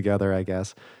alone together, I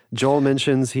guess. Joel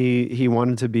mentions he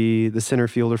wanted to be the center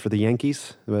fielder for the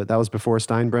Yankees. That was before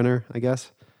Steinbrenner, I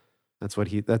guess. That's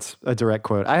a direct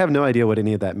quote. I have no idea what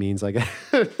any of that means, I guess.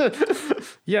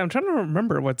 Yeah, I'm trying to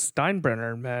remember what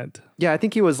Steinbrenner meant. Yeah, I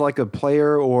think he was like a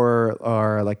player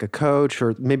or like a coach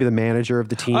or maybe the manager of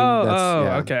the team.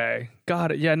 Okay.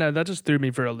 Got it. Yeah, no, that just threw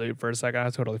me for a loop for a second. I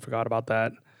totally forgot about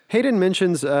that. Hayden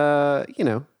mentions,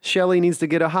 Shelley needs to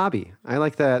get a hobby. I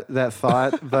like that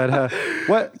thought. But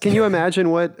what can you imagine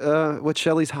what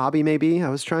Shelley's hobby may be? I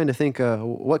was trying to think,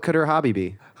 what could her hobby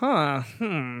be?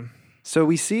 So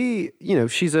we see,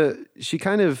 she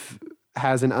kind of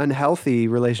has an unhealthy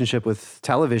relationship with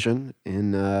television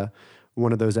in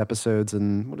one of those episodes.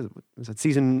 And what is it?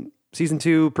 Season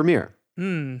 2 premiere.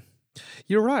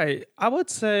 You're right. I would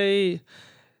say,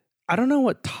 I don't know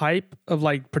what type of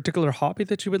like particular hobby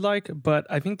that you would like, but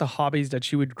I think the hobbies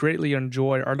that you would greatly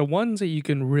enjoy are the ones that you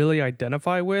can really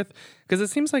identify with, because it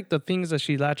seems like the things that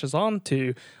she latches on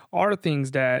to are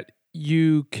things that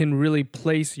you can really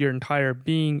place your entire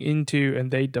being into, and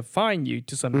they define you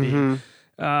to some degree.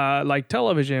 Like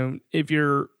television,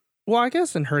 I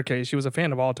guess in her case, she was a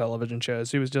fan of all television shows.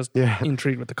 She was just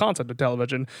intrigued with the concept of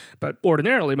television. But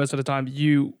ordinarily, most of the time,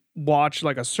 you watch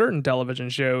like a certain television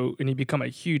show and you become a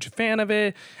huge fan of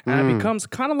it. And it becomes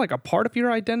kind of like a part of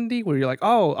your identity where you're like,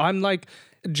 oh, I'm like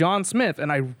John Smith and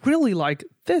I really like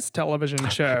this television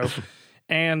show.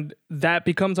 And that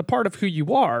becomes a part of who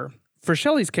you are. For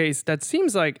Shelley's case, that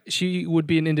seems like she would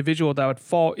be an individual that would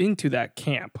fall into that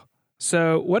camp.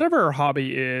 So whatever her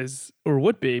hobby is or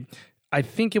would be, I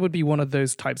think it would be one of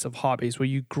those types of hobbies where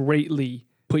you greatly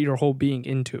put your whole being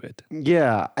into it.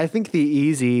 Yeah, I think the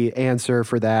easy answer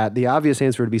for that, the obvious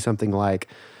answer would be something like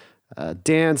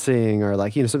dancing or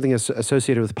like, something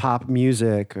associated with pop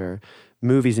music or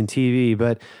movies and TV.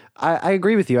 But I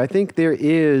agree with you. I think there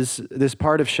is this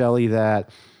part of Shelley that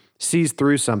sees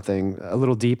through something a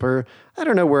little deeper. I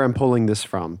don't know where I'm pulling this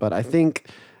from, but I think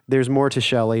there's more to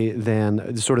Shelley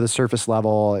than sort of the surface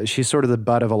level. She's sort of the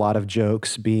butt of a lot of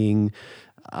jokes, being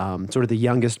sort of the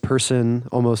youngest person,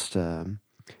 almost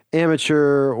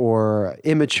amateur or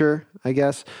immature, I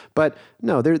guess. But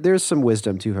no, there's some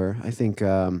wisdom to her. I think,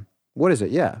 what is it?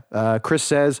 Yeah. Chris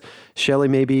says Shelley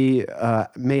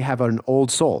may have an old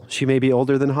soul. She may be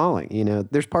older than Holling.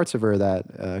 There's parts of her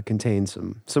that contain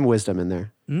some wisdom in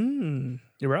there.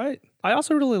 You're right. I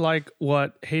also really like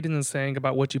what Hayden is saying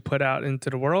about what you put out into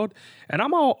the world. And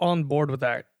I'm all on board with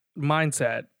that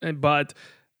mindset. But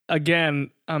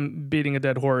again, I'm beating a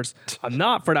dead horse. I'm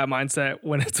not for that mindset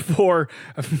when it's for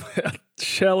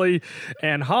Shelley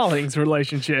and Holling's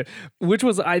relationship, which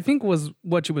I think was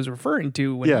what she was referring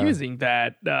to when using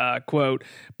that quote.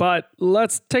 But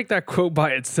let's take that quote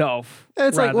by itself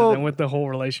rather than with the whole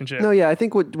relationship. No, yeah, I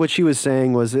think what she was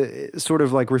saying was sort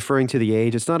of like referring to the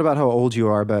age. It's not about how old you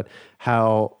are, but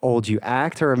how old you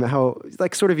act, or how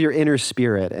like sort of your inner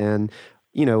spirit. And,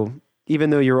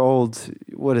 even though you're old,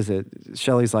 what is it?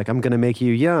 Shelley's like, I'm going to make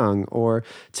you young. Or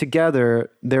together,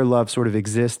 their love sort of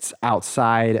exists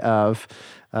outside of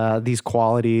these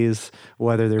qualities,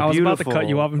 whether they're beautiful. I was about to cut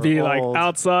you off and be like,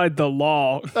 outside the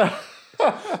law.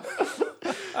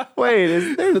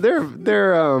 Wait, their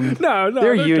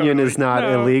union is not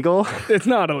illegal? It's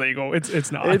not illegal.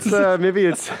 It's not. It's maybe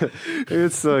it's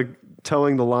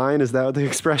towing the line. Is that the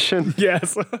expression?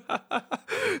 Yes.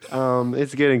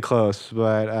 It's getting close,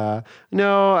 but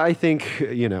no, I think,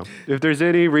 if there's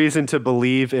any reason to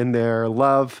believe in their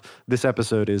love, this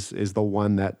episode is the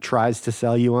one that tries to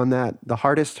sell you on that the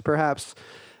hardest, perhaps.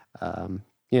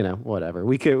 Whatever.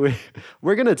 We're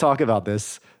going to talk about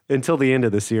this until the end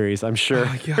of the series, I'm sure.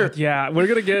 Oh, God, yeah, we're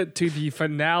gonna get to the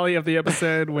finale of the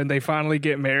episode when they finally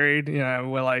get married. You know,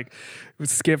 we'll like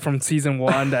skip from season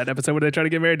 1, that episode where they try to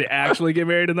get married, to actually get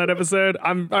married in that episode.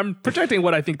 I'm projecting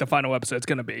what I think the final episode's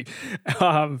gonna be,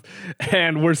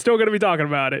 and we're still gonna be talking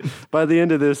about it. By the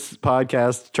end of this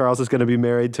podcast, Charles is going to be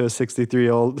married to a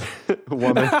 63-year-old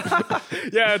woman.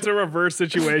 Yeah, it's a reverse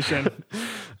situation.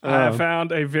 I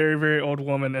found a very, very old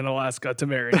woman in Alaska to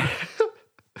marry.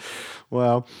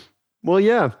 Well,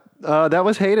 yeah, that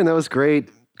was Hayden. That was great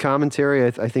commentary.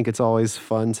 I think it's always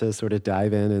fun to sort of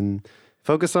dive in and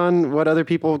focus on what other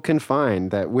people can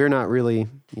find that we're not really,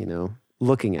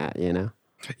 looking at,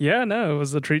 Yeah, no, it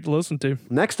was a treat to listen to.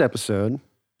 Next episode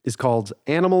is called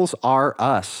Animals Are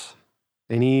Us.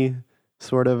 Any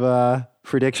sort of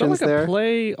predictions is that like there? A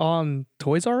play on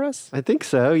Toys R Us? I think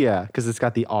so, yeah, because it's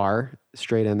got the R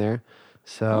straight in there.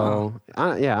 So,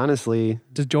 yeah, honestly.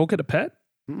 Does Joel get a pet?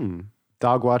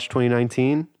 Dog Watch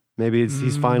 2019. Maybe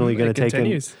he's finally going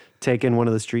to take in one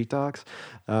of the street dogs.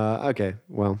 Okay,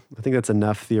 well, I think that's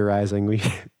enough theorizing. We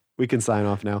can sign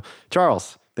off now.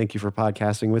 Charles, thank you for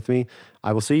podcasting with me.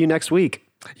 I will see you next week.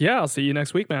 Yeah, I'll see you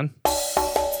next week, man.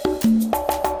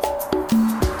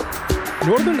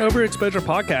 Northern Overexposure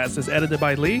Podcast is edited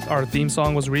by Lee. Our theme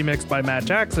song was remixed by Matt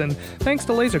Jackson. Thanks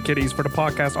to Laser Kitties for the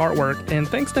podcast artwork, and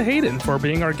thanks to Hayden for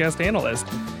being our guest analyst.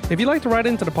 If you'd like to write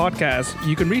into the podcast,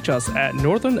 you can reach us at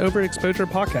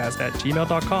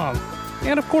northernoverexposurepodcast@gmail.com.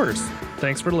 And of course,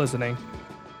 thanks for listening.